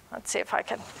 Let's see if I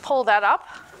can pull that up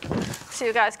so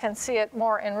you guys can see it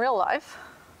more in real life.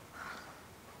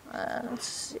 Let's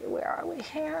see, where are we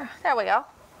here? There we go.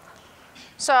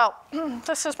 So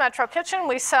this is MetroKitchen.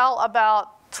 We sell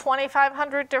about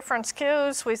 2,500 different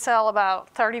SKUs. We sell about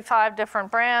 35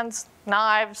 different brands,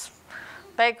 knives,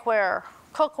 bakeware,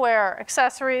 cookware,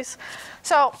 accessories.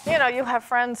 So, you know, you have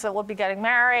friends that will be getting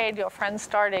married. You have friends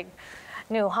starting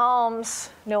new homes,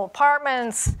 new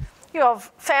apartments. You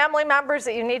have family members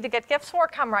that you need to get gifts for.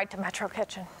 Come right to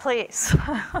MetroKitchen, please.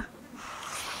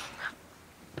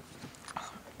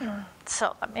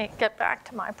 So let me get back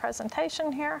to my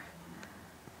presentation here.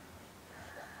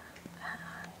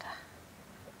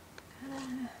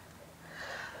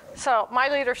 So my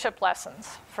leadership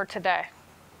lessons for today.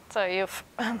 So you've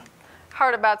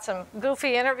heard about some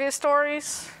goofy interview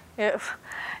stories.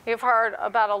 You've heard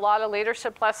about a lot of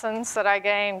leadership lessons that I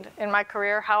gained in my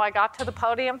career, how I got to the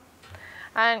podium.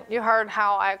 And you heard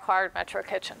how I acquired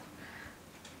MetroKitchen.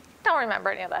 Don't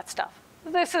remember any of that stuff.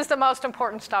 This is the most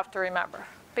important stuff to remember.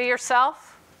 Be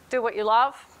yourself, do what you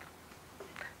love,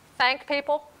 thank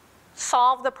people,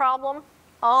 solve the problem,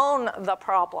 own the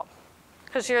problem,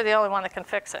 because you're the only one that can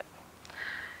fix it.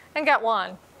 And get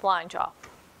one blind job.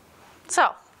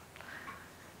 So,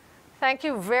 thank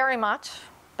you very much.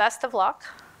 Best of luck.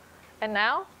 And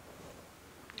now,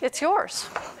 it's yours.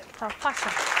 So, pleasure.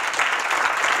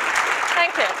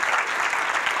 Thank you.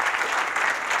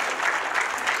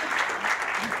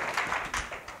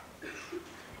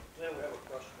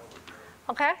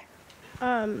 Okay.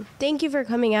 Thank you for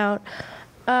coming out.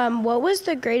 What was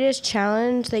the greatest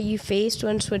challenge that you faced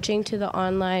when switching to the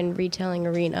online retailing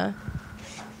arena?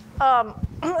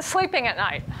 Sleeping at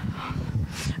night,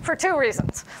 for two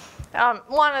reasons.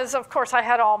 One is, of course, I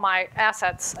had all my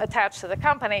assets attached to the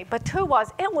company, but two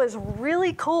was, it was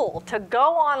really cool to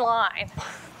go online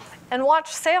and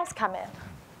watch sales come in.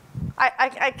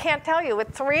 I can't tell you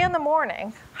at 3 in the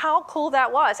morning how cool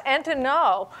that was, and to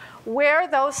know where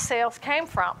those sales came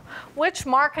from, which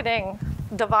marketing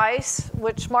device,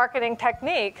 which marketing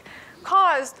technique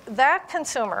caused that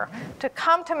consumer to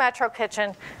come to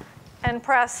MetroKitchen and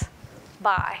press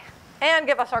buy and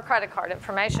give us our credit card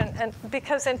information. And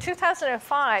because in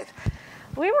 2005,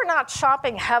 we were not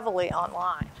shopping heavily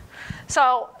online.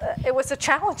 So it was a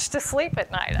challenge to sleep at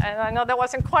night. And I know that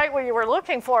wasn't quite what you were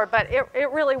looking for, but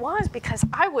it really was, because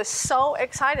I was so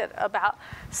excited about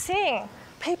seeing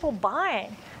people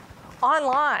buying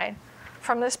online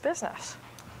from this business.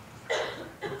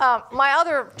 My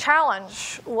other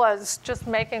challenge was just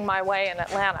making my way in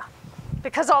Atlanta,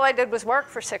 because all I did was work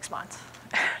for 6 months.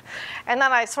 And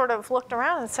then I sort of looked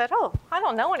around and said, oh, I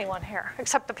don't know anyone here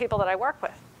except the people that I work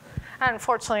with. And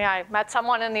unfortunately, I met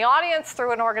someone in the audience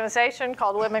through an organization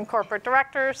called Women Corporate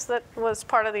Directors that was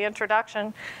part of the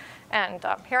introduction. And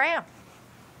here I am.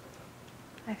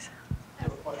 Thanks.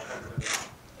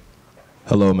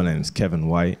 Hello, my name is Kevin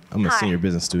White. I'm a senior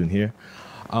business student here.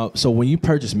 So when you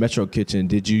purchased MetroKitchen,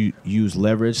 did you use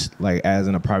leverage, like as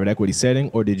in a private equity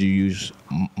setting, or did you use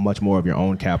much more of your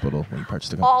own capital when you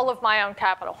purchased the company? All of my own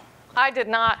capital. I did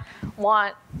not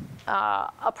want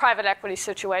a private equity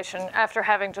situation after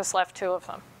having just left 2 of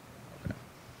them.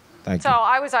 Thank So you.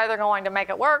 I was either going to make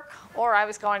it work, or I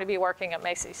was going to be working at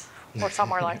Macy's or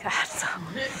somewhere like that. So.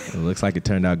 It looks like it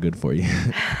turned out good for you.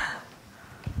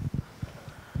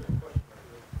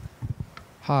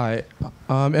 Hi.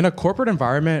 In a corporate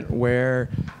environment where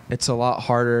it's a lot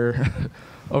harder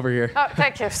over here. Oh,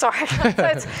 thank you. Sorry.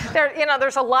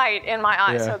 There's a light in my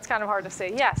eye, so it's kind of hard to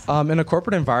see. Yes. In a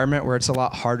corporate environment where it's a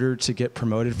lot harder to get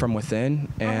promoted from within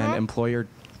and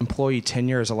employee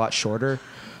tenure is a lot shorter,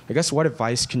 I guess what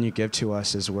advice can you give to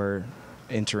us as we're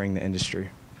entering the industry?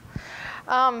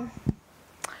 I'm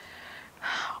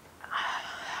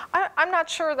not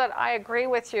sure that I agree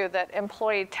with you that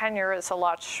employee tenure is a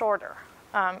lot shorter.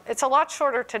 It's a lot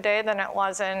shorter today than it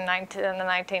was in the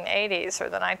 1980s or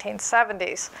the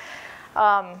 1970s.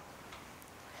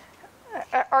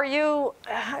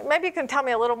 Maybe you can tell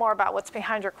me a little more about what's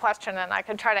behind your question, and I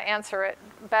can try to answer it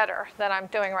better than I'm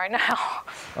doing right now.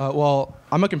 Well,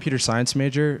 I'm a computer science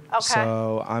major, Okay.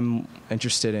 so I'm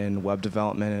interested in web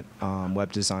development,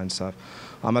 web design stuff.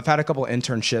 I've had a couple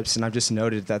internships, and I've just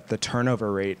noted that the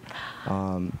turnover rate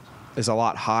is a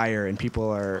lot higher, and people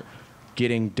are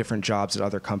getting different jobs at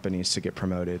other companies to get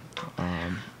promoted.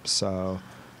 So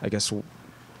I guess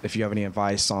if you have any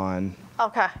advice on...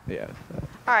 Okay. Yeah.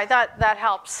 All right, that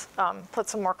helps put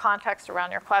some more context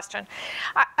around your question.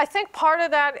 I think part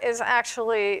of that is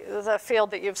actually the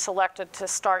field that you've selected to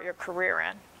start your career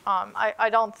in. I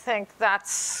don't think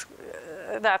that's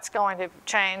going to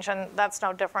change, and that's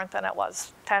no different than it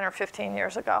was 10 or 15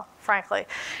 years ago, frankly.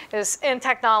 Is in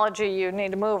technology, you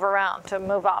need to move around to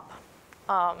move up.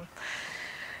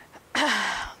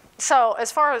 So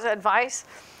as far as advice,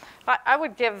 I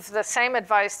would give the same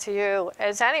advice to you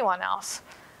as anyone else.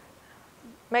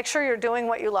 Make sure you're doing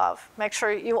what you love. Make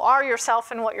sure you are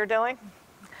yourself in what you're doing.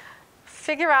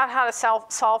 Figure out how to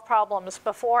solve problems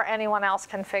before anyone else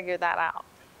can figure that out.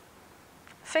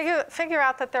 Figure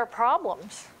out that there are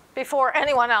problems before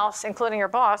anyone else, including your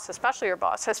boss, especially your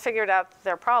boss, has figured out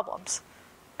their problems,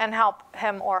 and help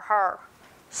him or her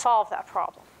solve that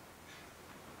problem.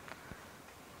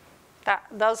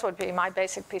 Those would be my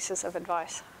basic pieces of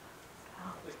advice.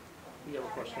 You have a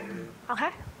question. Okay.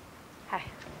 Hi.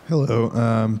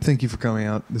 Hello. Thank you for coming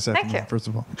out this afternoon, you. first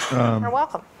of all. You're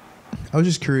welcome. I was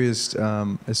just curious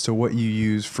as to what you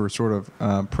use for sort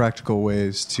of practical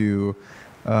ways to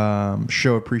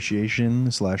show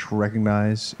appreciation /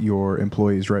 recognize your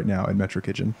employees right now at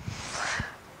MetroKitchen.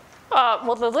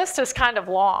 Well, the list is kind of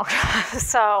long.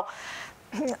 So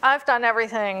I've done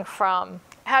everything from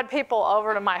had people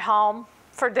over to my home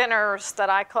for dinners that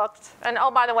I cooked. And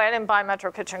oh, by the way, I didn't buy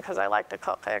MetroKitchen because I like to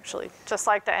cook. I actually just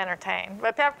like to entertain.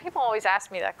 But people always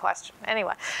ask me that question.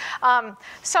 Anyway,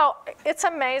 so it's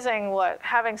amazing what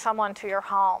having someone to your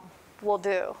home will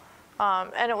do.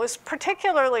 And it was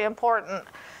particularly important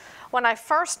when I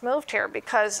first moved here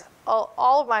because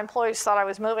all of my employees thought I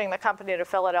was moving the company to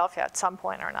Philadelphia at some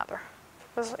point or another.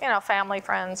 It was, family,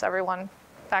 friends, everyone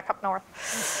back up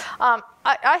north.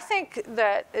 I think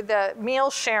that the meal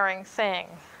sharing thing,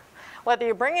 whether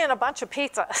you bring in a bunch of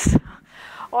pizzas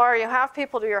or you have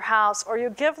people to your house or you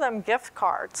give them gift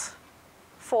cards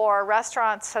for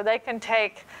restaurants so they can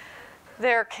take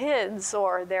their kids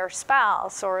or their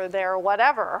spouse or their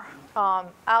whatever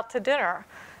out to dinner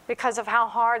because of how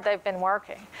hard they've been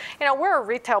working. We're a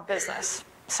retail business,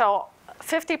 so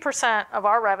 50% of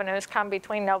our revenues come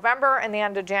between November and the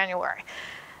end of January.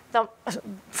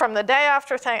 From the day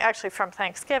after, from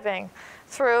Thanksgiving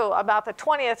through about the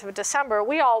 20th of December,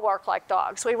 we all work like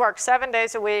dogs. We work 7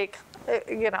 days a week,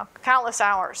 countless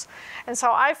hours. And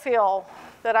so I feel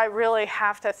that I really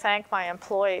have to thank my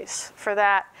employees for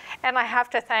that. And I have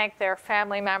to thank their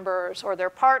family members or their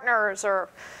partners or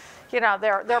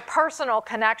their personal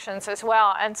connections as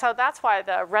well. And so that's why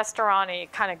the restaurant-y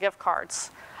kind of gift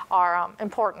cards are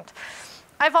important.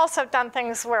 I've also done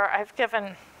things where I've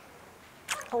given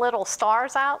little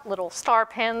stars out, little star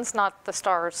pins, not the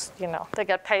stars, they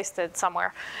get pasted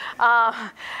somewhere.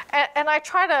 And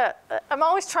I'm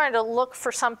always trying to look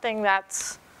for something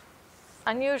that's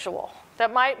unusual,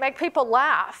 that might make people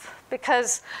laugh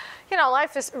because,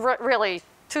 life is really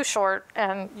too short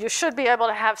and you should be able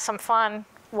to have some fun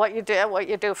what you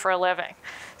do for a living.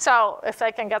 So if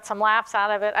they can get some laughs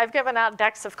out of it, I've given out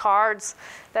decks of cards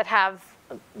that have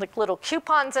like little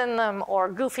coupons in them or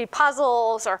goofy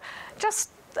puzzles or just,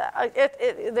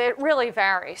 it really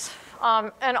varies.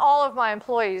 And all of my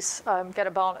employees get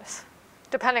a bonus,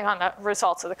 depending on the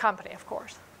results of the company, of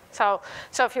course. So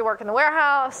if you work in the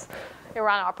warehouse, you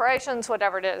run operations,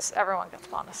 whatever it is, everyone gets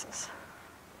bonuses.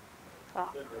 So,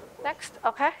 next,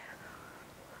 okay.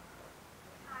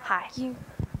 Hi.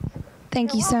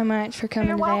 Thank you so much for coming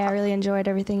You're today. I welcome. really enjoyed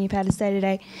everything you've had to say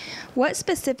today. What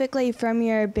specifically from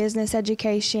your business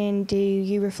education do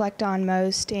you reflect on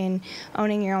most in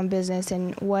owning your own business,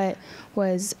 and what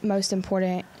was most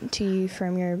important to you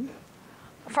from your...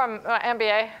 From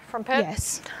MBA, from Pitt?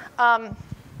 Yes.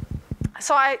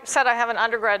 So I said I have an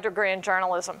undergrad degree in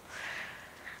journalism.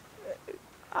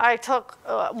 I took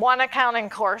one accounting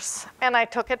course, and I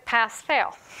took it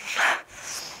pass-fail.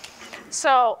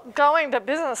 So going to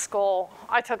business school,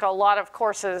 I took a lot of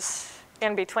courses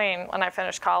in between when I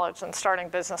finished college and starting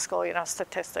business school, you know,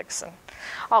 statistics and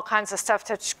all kinds of stuff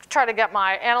to try to get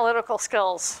my analytical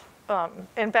skills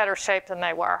in better shape than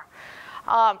they were.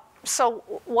 So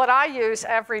what I use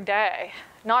every day,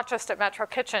 not just at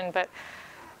MetroKitchen, but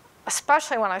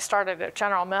especially when I started at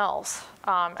General Mills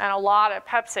and a lot at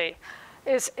Pepsi,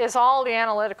 is all the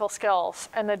analytical skills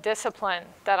and the discipline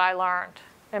that I learned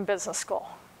in business school.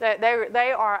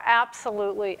 They are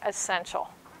absolutely essential,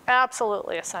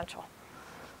 absolutely essential.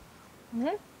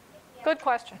 Mm-hmm. Good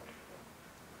question.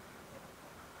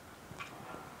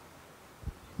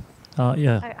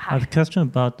 Yeah, I have a question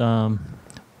about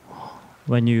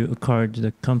when you acquired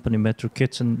the company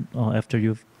MetroKitchen after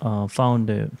you found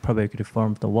the private equity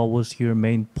firm. What was your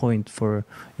main point for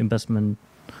investment?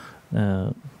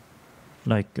 What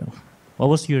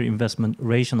was your investment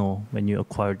rationale when you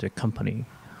acquired the company?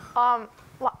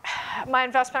 My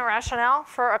investment rationale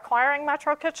for acquiring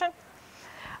MetroKitchen?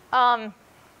 I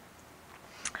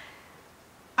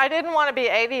didn't want to be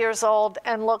 80 years old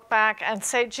and look back and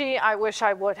say, gee, I wish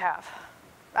I would have.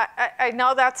 I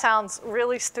know that sounds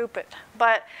really stupid,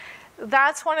 but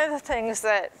that's one of the things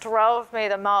that drove me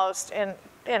the most in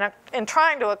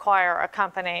trying to acquire a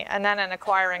company and then in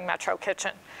acquiring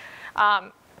MetroKitchen.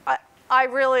 I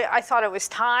thought it was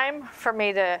time for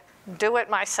me to do it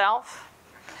myself.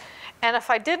 And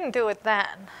if I didn't do it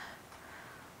then,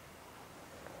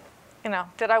 you know,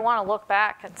 did I want to look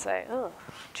back and say, oh,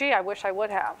 gee, I wish I would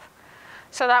have?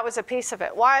 So that was a piece of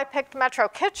it. Why I picked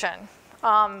MetroKitchen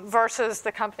versus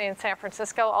the company in San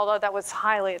Francisco, although that was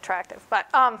highly attractive. But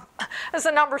as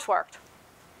the numbers worked.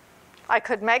 I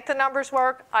could make the numbers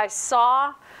work. I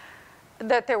saw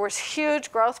that there was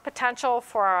huge growth potential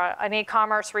for an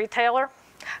e-commerce retailer.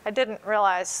 I didn't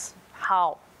realize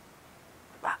how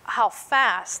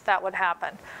fast that would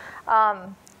happen,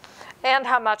 and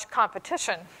how much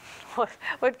competition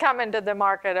would come into the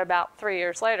market about 3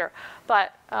 years later.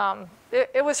 But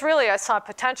it was really, I saw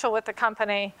potential with the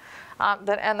company,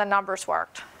 and the numbers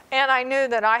worked. And I knew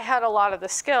that I had a lot of the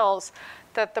skills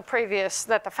that the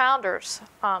founders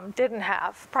didn't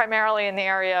have, primarily in the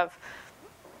area of,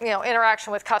 you know,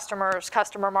 interaction with customers,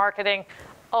 customer marketing,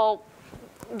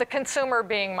 the consumer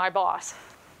being my boss.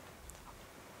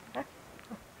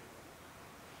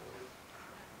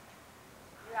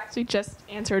 So you just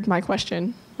answered my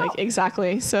question, like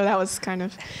exactly. So that was kind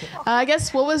of, I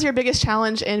guess, what was your biggest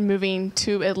challenge in moving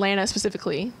to Atlanta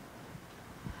specifically?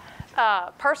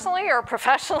 Personally or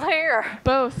professionally or?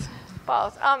 Both.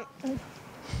 Both.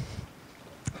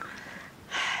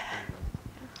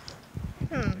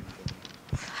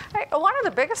 One of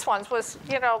the biggest ones was,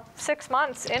 you know, 6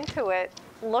 months into it,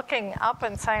 looking up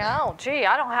and saying, oh, gee,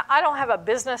 I don't have a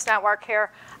business network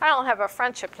here. I don't have a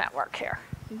friendship network here.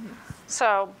 Mm-hmm.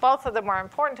 So both of them were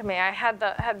important to me. I had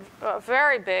a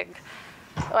very big,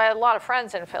 I had a lot of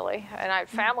friends in Philly, and I had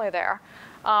family there.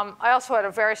 I also had a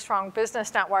very strong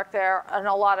business network there and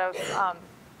a lot of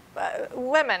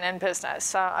women in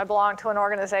business. I belonged to an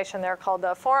organization there called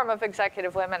the Forum of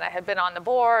Executive Women. I had been on the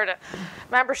board,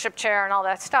 membership chair, and all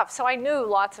that stuff. So I knew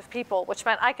lots of people, which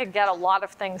meant I could get a lot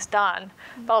of things done,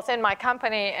 both in my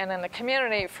company and in the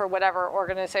community for whatever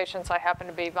organizations I happened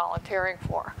to be volunteering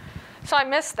for. So I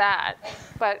missed that,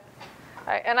 but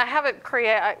I haven't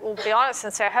created, I will be honest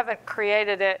and say I haven't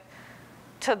created it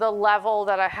to the level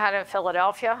that I had in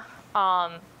Philadelphia,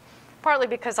 partly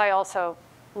because I also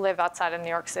live outside of New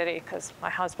York City because my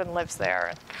husband lives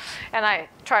there, and I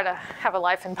try to have a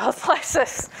life in both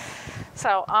places.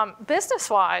 So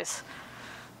business-wise,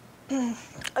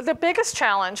 the biggest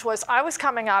challenge was I was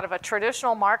coming out of a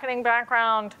traditional marketing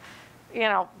background, you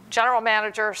know, general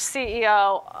manager,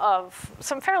 CEO of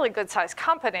some fairly good-sized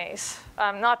companies,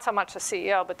 not so much the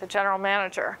CEO, but the general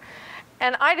manager.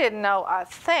 And I didn't know a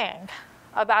thing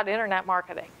about internet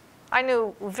marketing. I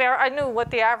knew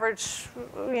what the average,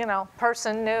 you know,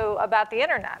 person knew about the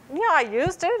internet. Yeah, I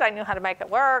used it. I knew how to make it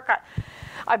work.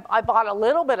 I bought a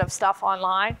little bit of stuff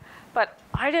online, but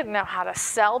I didn't know how to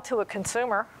sell to a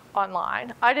consumer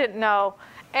online. I didn't know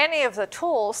any of the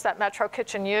tools that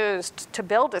MetroKitchen used to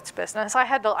build its business.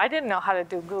 I didn't know how to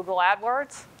do Google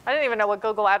AdWords. I didn't even know what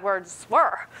Google AdWords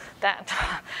were then.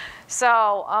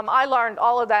 So I learned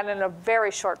all of that in a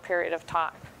very short period of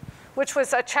time, which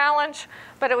was a challenge,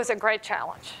 but it was a great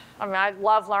challenge. I mean, I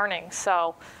love learning,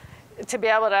 so to be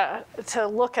able to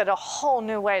look at a whole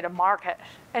new way to market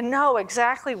and know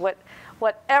exactly what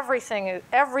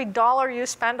every dollar you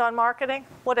spend on marketing,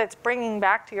 what it's bringing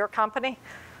back to your company,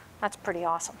 that's pretty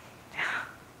awesome.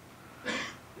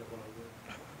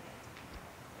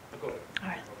 All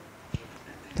right.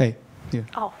 Hey. Yeah.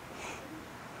 Oh.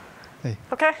 Hey.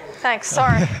 Okay. Thanks.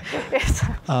 Sorry. Yes.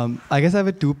 I guess I have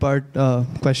a two-part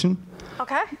question.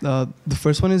 Okay. The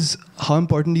first one is, how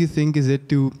important do you think is it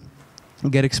to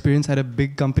get experience at a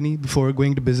big company before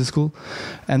going to business school?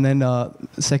 And then the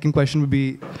second question would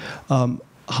be,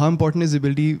 how important is the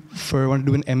ability for one to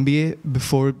do an MBA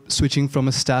before switching from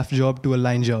a staff job to a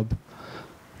line job?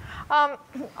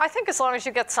 I think as long as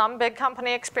you get some big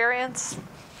company experience,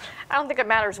 I don't think it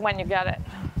matters when you get it.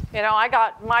 You know, I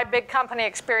got my big company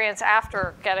experience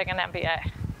after getting an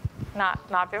MBA,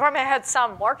 not before. I mean, I had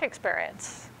some work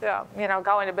experience, you know,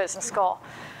 going to business school.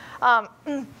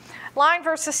 Line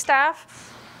versus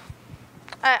staff,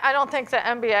 I don't think the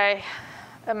MBA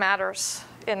matters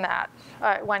in that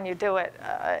when you do it.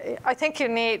 I think you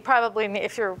need probably,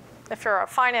 if you're a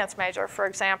finance major, for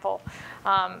example,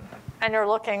 and you're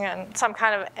looking in some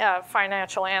kind of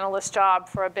financial analyst job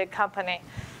for a big company,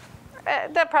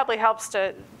 that probably helps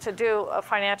to do a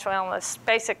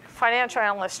basic financial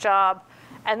analyst job,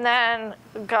 and then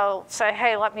go say,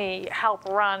 hey, let me help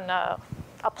run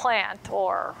a plant,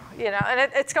 or, you know,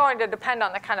 and it's going to depend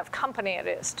on the kind of company it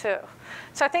is too.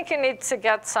 So I think you need to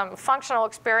get some functional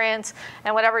experience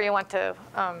and whatever you went to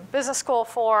business school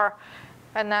for,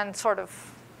 and then sort of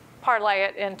parlay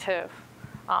it into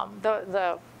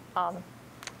the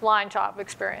line job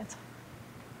experience.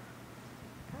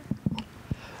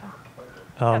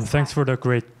 Thanks for the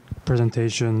great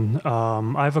presentation.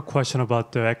 I have a question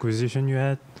about the acquisition you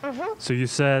had. Mm-hmm. So you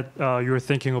said you were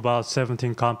thinking about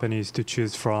 17 companies to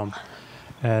choose from.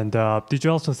 And did you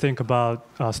also think about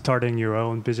starting your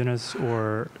own business,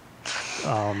 or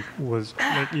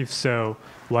if so,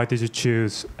 why did you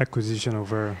choose acquisition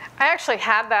over? I actually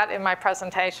had that in my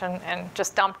presentation and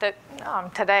just dumped it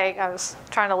today. I was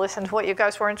trying to listen to what you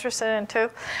guys were interested in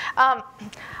too.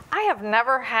 I have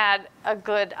never had a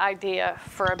good idea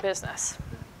for a business.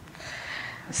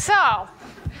 So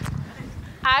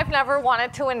I've never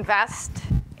wanted to invest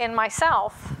in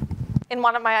myself in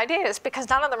one of my ideas because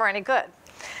none of them are any good.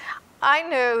 I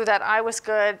knew that I was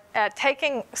good at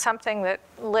taking something that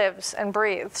lives and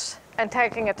breathes and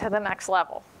taking it to the next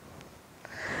level.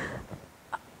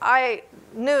 I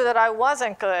knew that I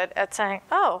wasn't good at saying,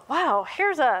 oh, wow,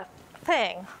 here's a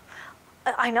thing.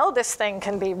 I know this thing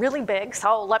can be really big,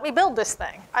 so let me build this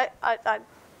thing.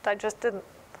 I just didn't.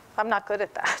 I'm not good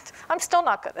at that. I'm still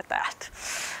not good at that.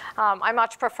 I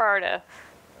much prefer to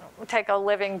take a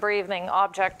living, breathing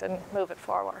object and move it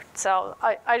forward. So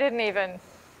I didn't even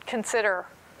consider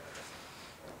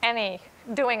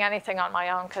doing anything on my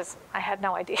own because I had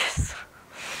no ideas.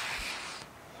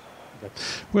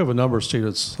 We have a number of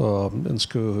students in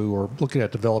school who are looking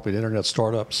at developing internet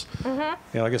startups.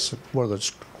 Mm-hmm. And I guess one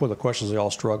of the questions they all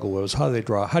struggle with is how do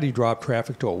you drive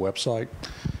traffic to a website?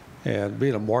 And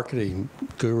being a marketing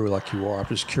guru like you are, I'm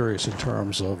just curious in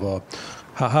terms of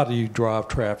how do you drive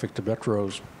traffic to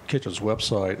MetroKitchen's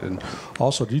website? And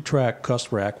also, do you track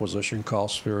customer acquisition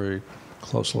costs very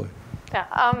closely?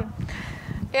 Yeah.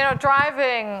 You know,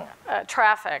 driving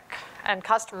traffic and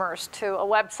customers to a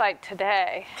website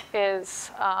today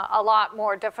is a lot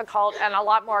more difficult and a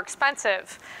lot more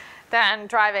expensive than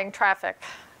driving traffic,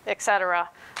 et cetera,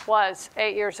 was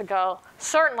 8 years ago,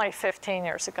 certainly 15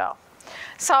 years ago.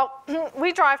 So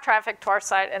we drive traffic to our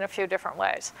site in a few different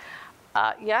ways.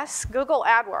 Yes, Google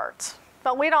AdWords,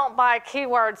 but we don't buy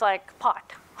keywords like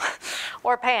pot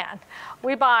or pan.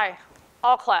 We buy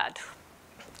all-clad,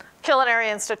 Culinary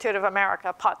Institute of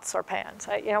America, pots or pans.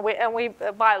 You know, we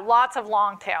buy lots of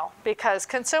long tail because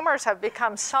consumers have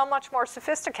become so much more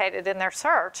sophisticated in their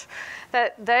search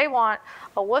that they want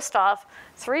a Wusthof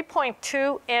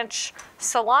 3.2-inch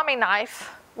salami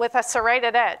knife with a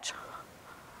serrated edge.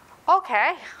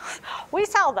 Okay, we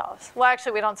sell those. Well,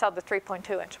 actually, we don't sell the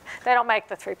 3.2-inch. They don't make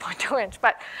the 3.2-inch.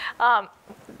 But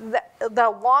the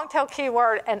long-tail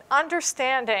keyword and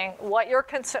understanding your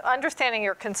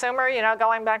consumer, you know,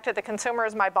 going back to the consumer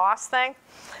is my boss thing,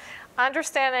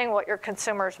 understanding what your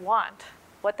consumers want,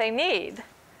 what they need,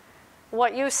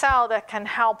 what you sell that can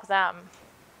help them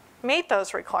meet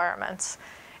those requirements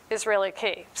is really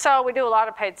key. So we do a lot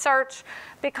of paid search.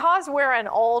 Because we're an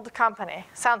old company,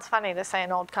 sounds funny to say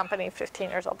an old company,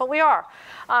 15 years old, but we are.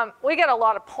 We get a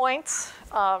lot of points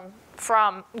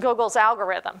from Google's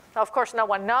algorithm. Now, of course, no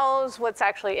one knows what's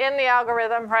actually in the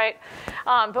algorithm, right?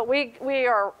 But we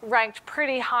are ranked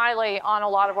pretty highly on a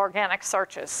lot of organic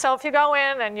searches. So if you go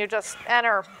in and you just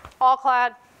enter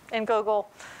all-clad in Google,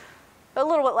 a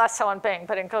little bit less so in Bing,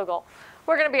 but in Google,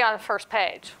 we're going to be on the first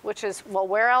page, which is, well,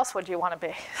 where else would you want to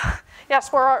be?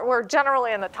 Yes, we're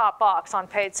generally in the top box on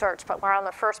paid search, but we're on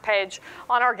the first page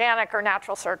on organic or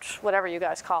natural search, whatever you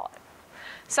guys call it.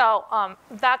 So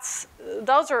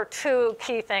those are two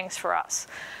key things for us.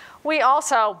 We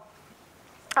also,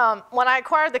 when I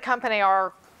acquired the company,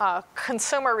 our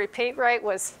consumer repeat rate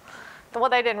was, well,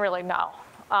 they didn't really know.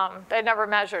 They never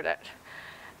measured it.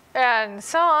 And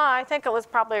so I think it was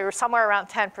probably somewhere around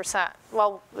 10%.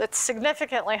 Well, it's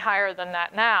significantly higher than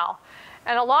that now.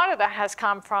 And a lot of that has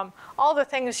come from all the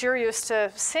things you're used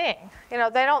to seeing. You know,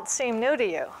 they don't seem new to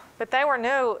you, but they were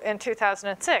new in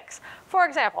 2006. For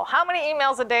example, how many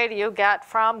emails a day do you get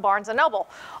from Barnes & Noble?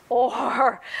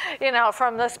 Or, you know,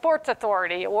 from the Sports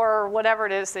Authority, or whatever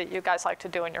it is that you guys like to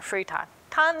do in your free time?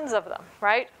 Tons of them,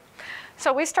 right?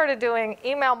 So we started doing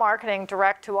email marketing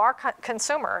direct to our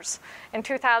consumers in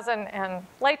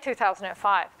late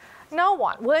 2005. No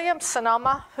one,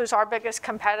 Williams-Sonoma, who's our biggest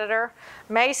competitor,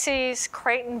 Macy's,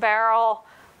 Crate & Barrel,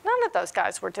 none of those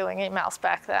guys were doing emails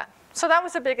back then. So that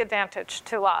was a big advantage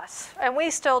to us. And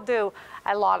we still do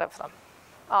a lot of them,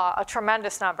 a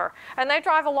tremendous number. And they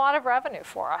drive a lot of revenue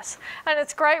for us. And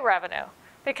it's great revenue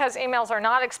because emails are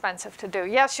not expensive to do.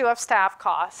 Yes, you have staff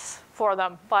costs for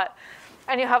them,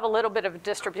 and you have a little bit of a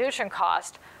distribution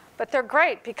cost, but they're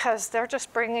great because they're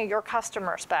just bringing your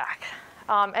customers back.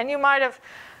 And you might have,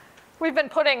 we've been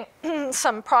putting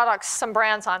some products, some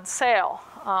brands on sale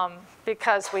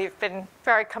because we've been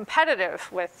very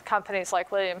competitive with companies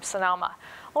like Williams-Sonoma.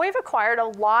 Well, we've acquired a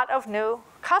lot of new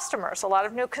customers, a lot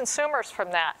of new consumers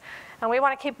from that, and we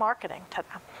want to keep marketing to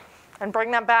them and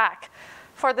bring them back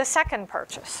for the second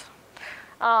purchase.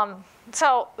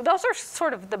 So those are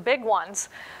sort of the big ones.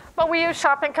 But we use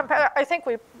shopping comparison. I think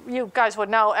you guys would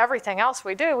know everything else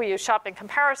we do. We use shopping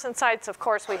comparison sites. Of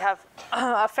course, we have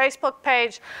a Facebook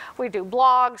page. We do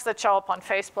blogs that show up on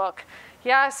Facebook.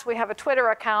 Yes, we have a Twitter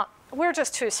account. We're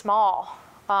just too small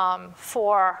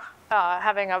for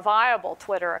having a viable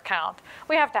Twitter account.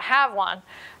 We have to have one,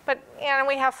 but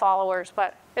we have followers,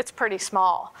 but it's pretty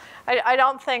small. I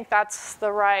don't think that's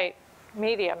the right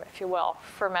medium, if you will,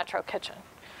 for MetroKitchen.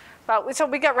 So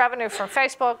we get revenue from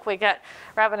Facebook. We get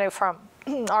revenue from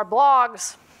our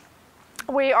blogs.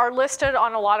 We are listed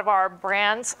on a lot of our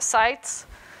brands' sites.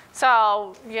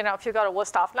 So, you know, if you go to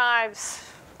Wusthof Knives,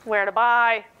 where to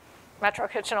buy,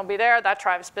 MetroKitchen will be there. That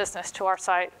drives business to our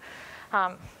site.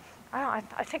 I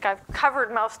think I've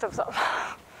covered most of them.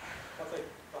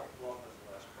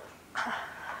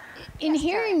 In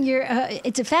hearing your,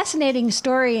 it's a fascinating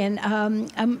story, and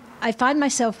I find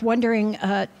myself wondering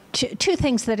two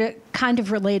things that are kind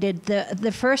of related.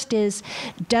 The first is,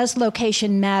 does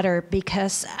location matter?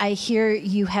 Because I hear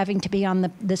you having to be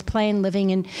on this plane,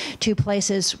 living in two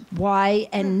places. Why?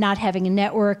 And not having a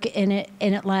network in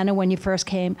Atlanta when you first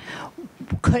came.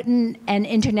 Couldn't an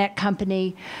internet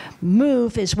company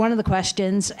move is one of the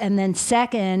questions. And then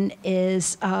second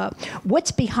is,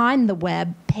 what's behind the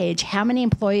web page? How many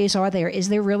employees are there? Is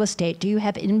there real estate? Do you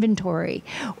have inventory?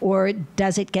 Or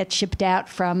does it get shipped out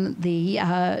from the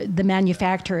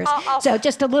manufacturers? So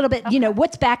just a little bit, you know,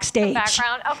 what's backstage?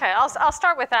 Background. Okay, I'll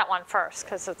start with that one first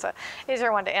because it's an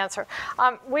easier one to answer.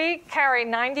 We carry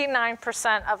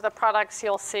 99% of the products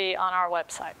you'll see on our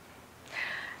website.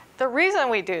 The reason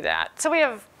we do that, so we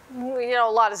have a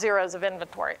lot of zeros of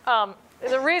inventory.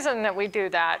 The reason that we do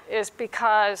that is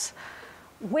because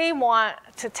we want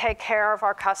to take care of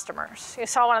our customers. You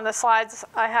saw one of the slides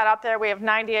I had up there. We have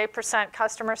 98%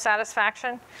 customer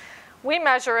satisfaction. We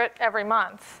measure it every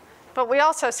month, but we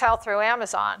also sell through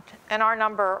Amazon, and our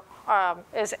number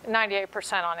is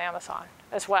 98% on Amazon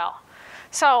as well.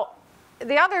 So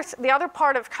the other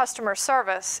part of customer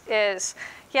service is,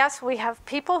 yes, we have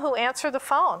people who answer the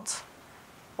phones.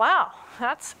 Wow,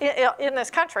 that's in this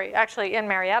country, actually in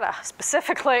Marietta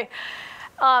specifically.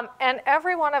 And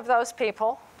every one of those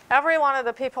people, every one of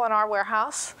the people in our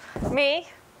warehouse, me,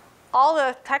 all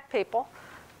the tech people,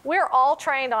 we're all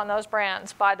trained on those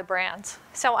brands by the brands.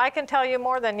 So I can tell you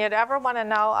more than you'd ever want to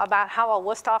know about how a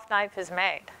Wusthof knife is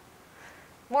made.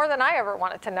 More than I ever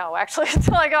wanted to know, actually,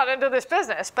 until I got into this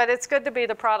business. But it's good to be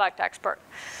the product expert.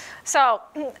 So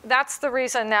that's the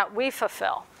reason that we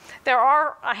fulfill. There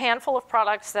are a handful of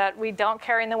products that we don't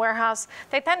carry in the warehouse.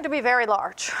 They tend to be very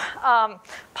large.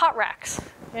 Pot racks,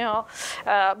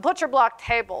 butcher block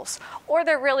tables, or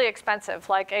they're really expensive,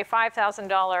 like a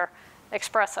 $5,000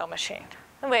 espresso machine.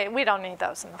 We don't need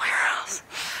those in the warehouse.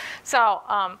 So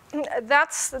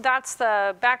that's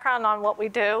the background on what we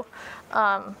do.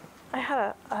 I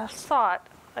had a thought.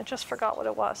 I just forgot what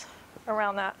it was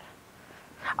around that.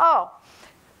 Oh,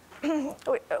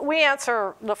 we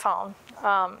answer the phone.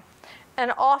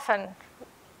 And often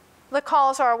the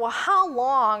calls are, well, how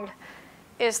long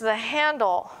is the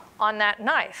handle on that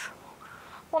knife?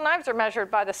 Well, knives are measured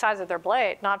by the size of their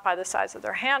blade, not by the size of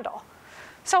their handle.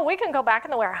 So we can go back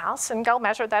in the warehouse and go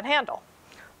measure that handle.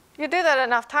 You do that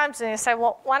enough times and you say,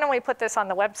 well, why don't we put this on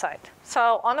the website?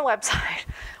 So on the website,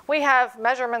 we have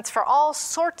measurements for all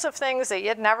sorts of things that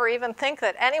you'd never even think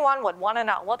that anyone would want to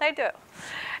know. Well, they do.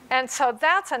 And so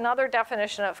that's another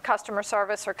definition of customer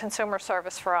service or consumer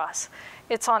service for us.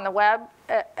 It's on the web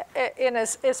in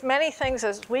as many things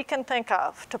as we can think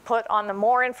of to put on the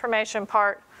more information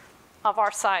part of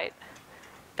our site.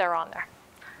 They're on there.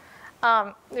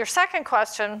 Your second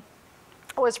question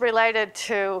was related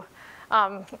to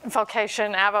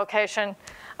vocation, avocation.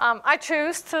 I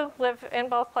choose to live in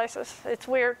both places. It's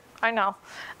weird, I know,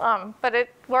 but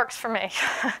it works for me.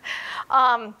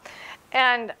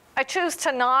 And I choose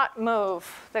to not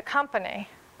move the company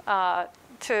to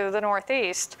the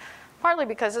Northeast, partly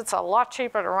because it's a lot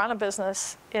cheaper to run a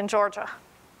business in Georgia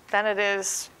than it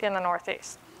is in the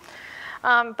Northeast.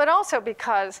 But also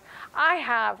because I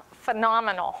have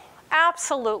phenomenal,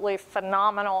 absolutely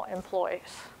phenomenal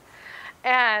employees.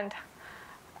 And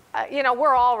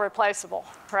we're all replaceable,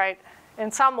 right? In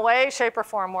some way, shape, or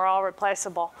form, we're all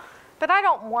replaceable. But I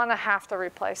don't want to have to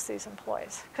replace these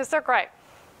employees because they're great.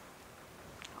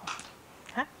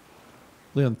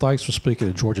 Lynn, thanks for speaking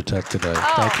at Georgia Tech today.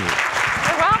 Oh. Thank you.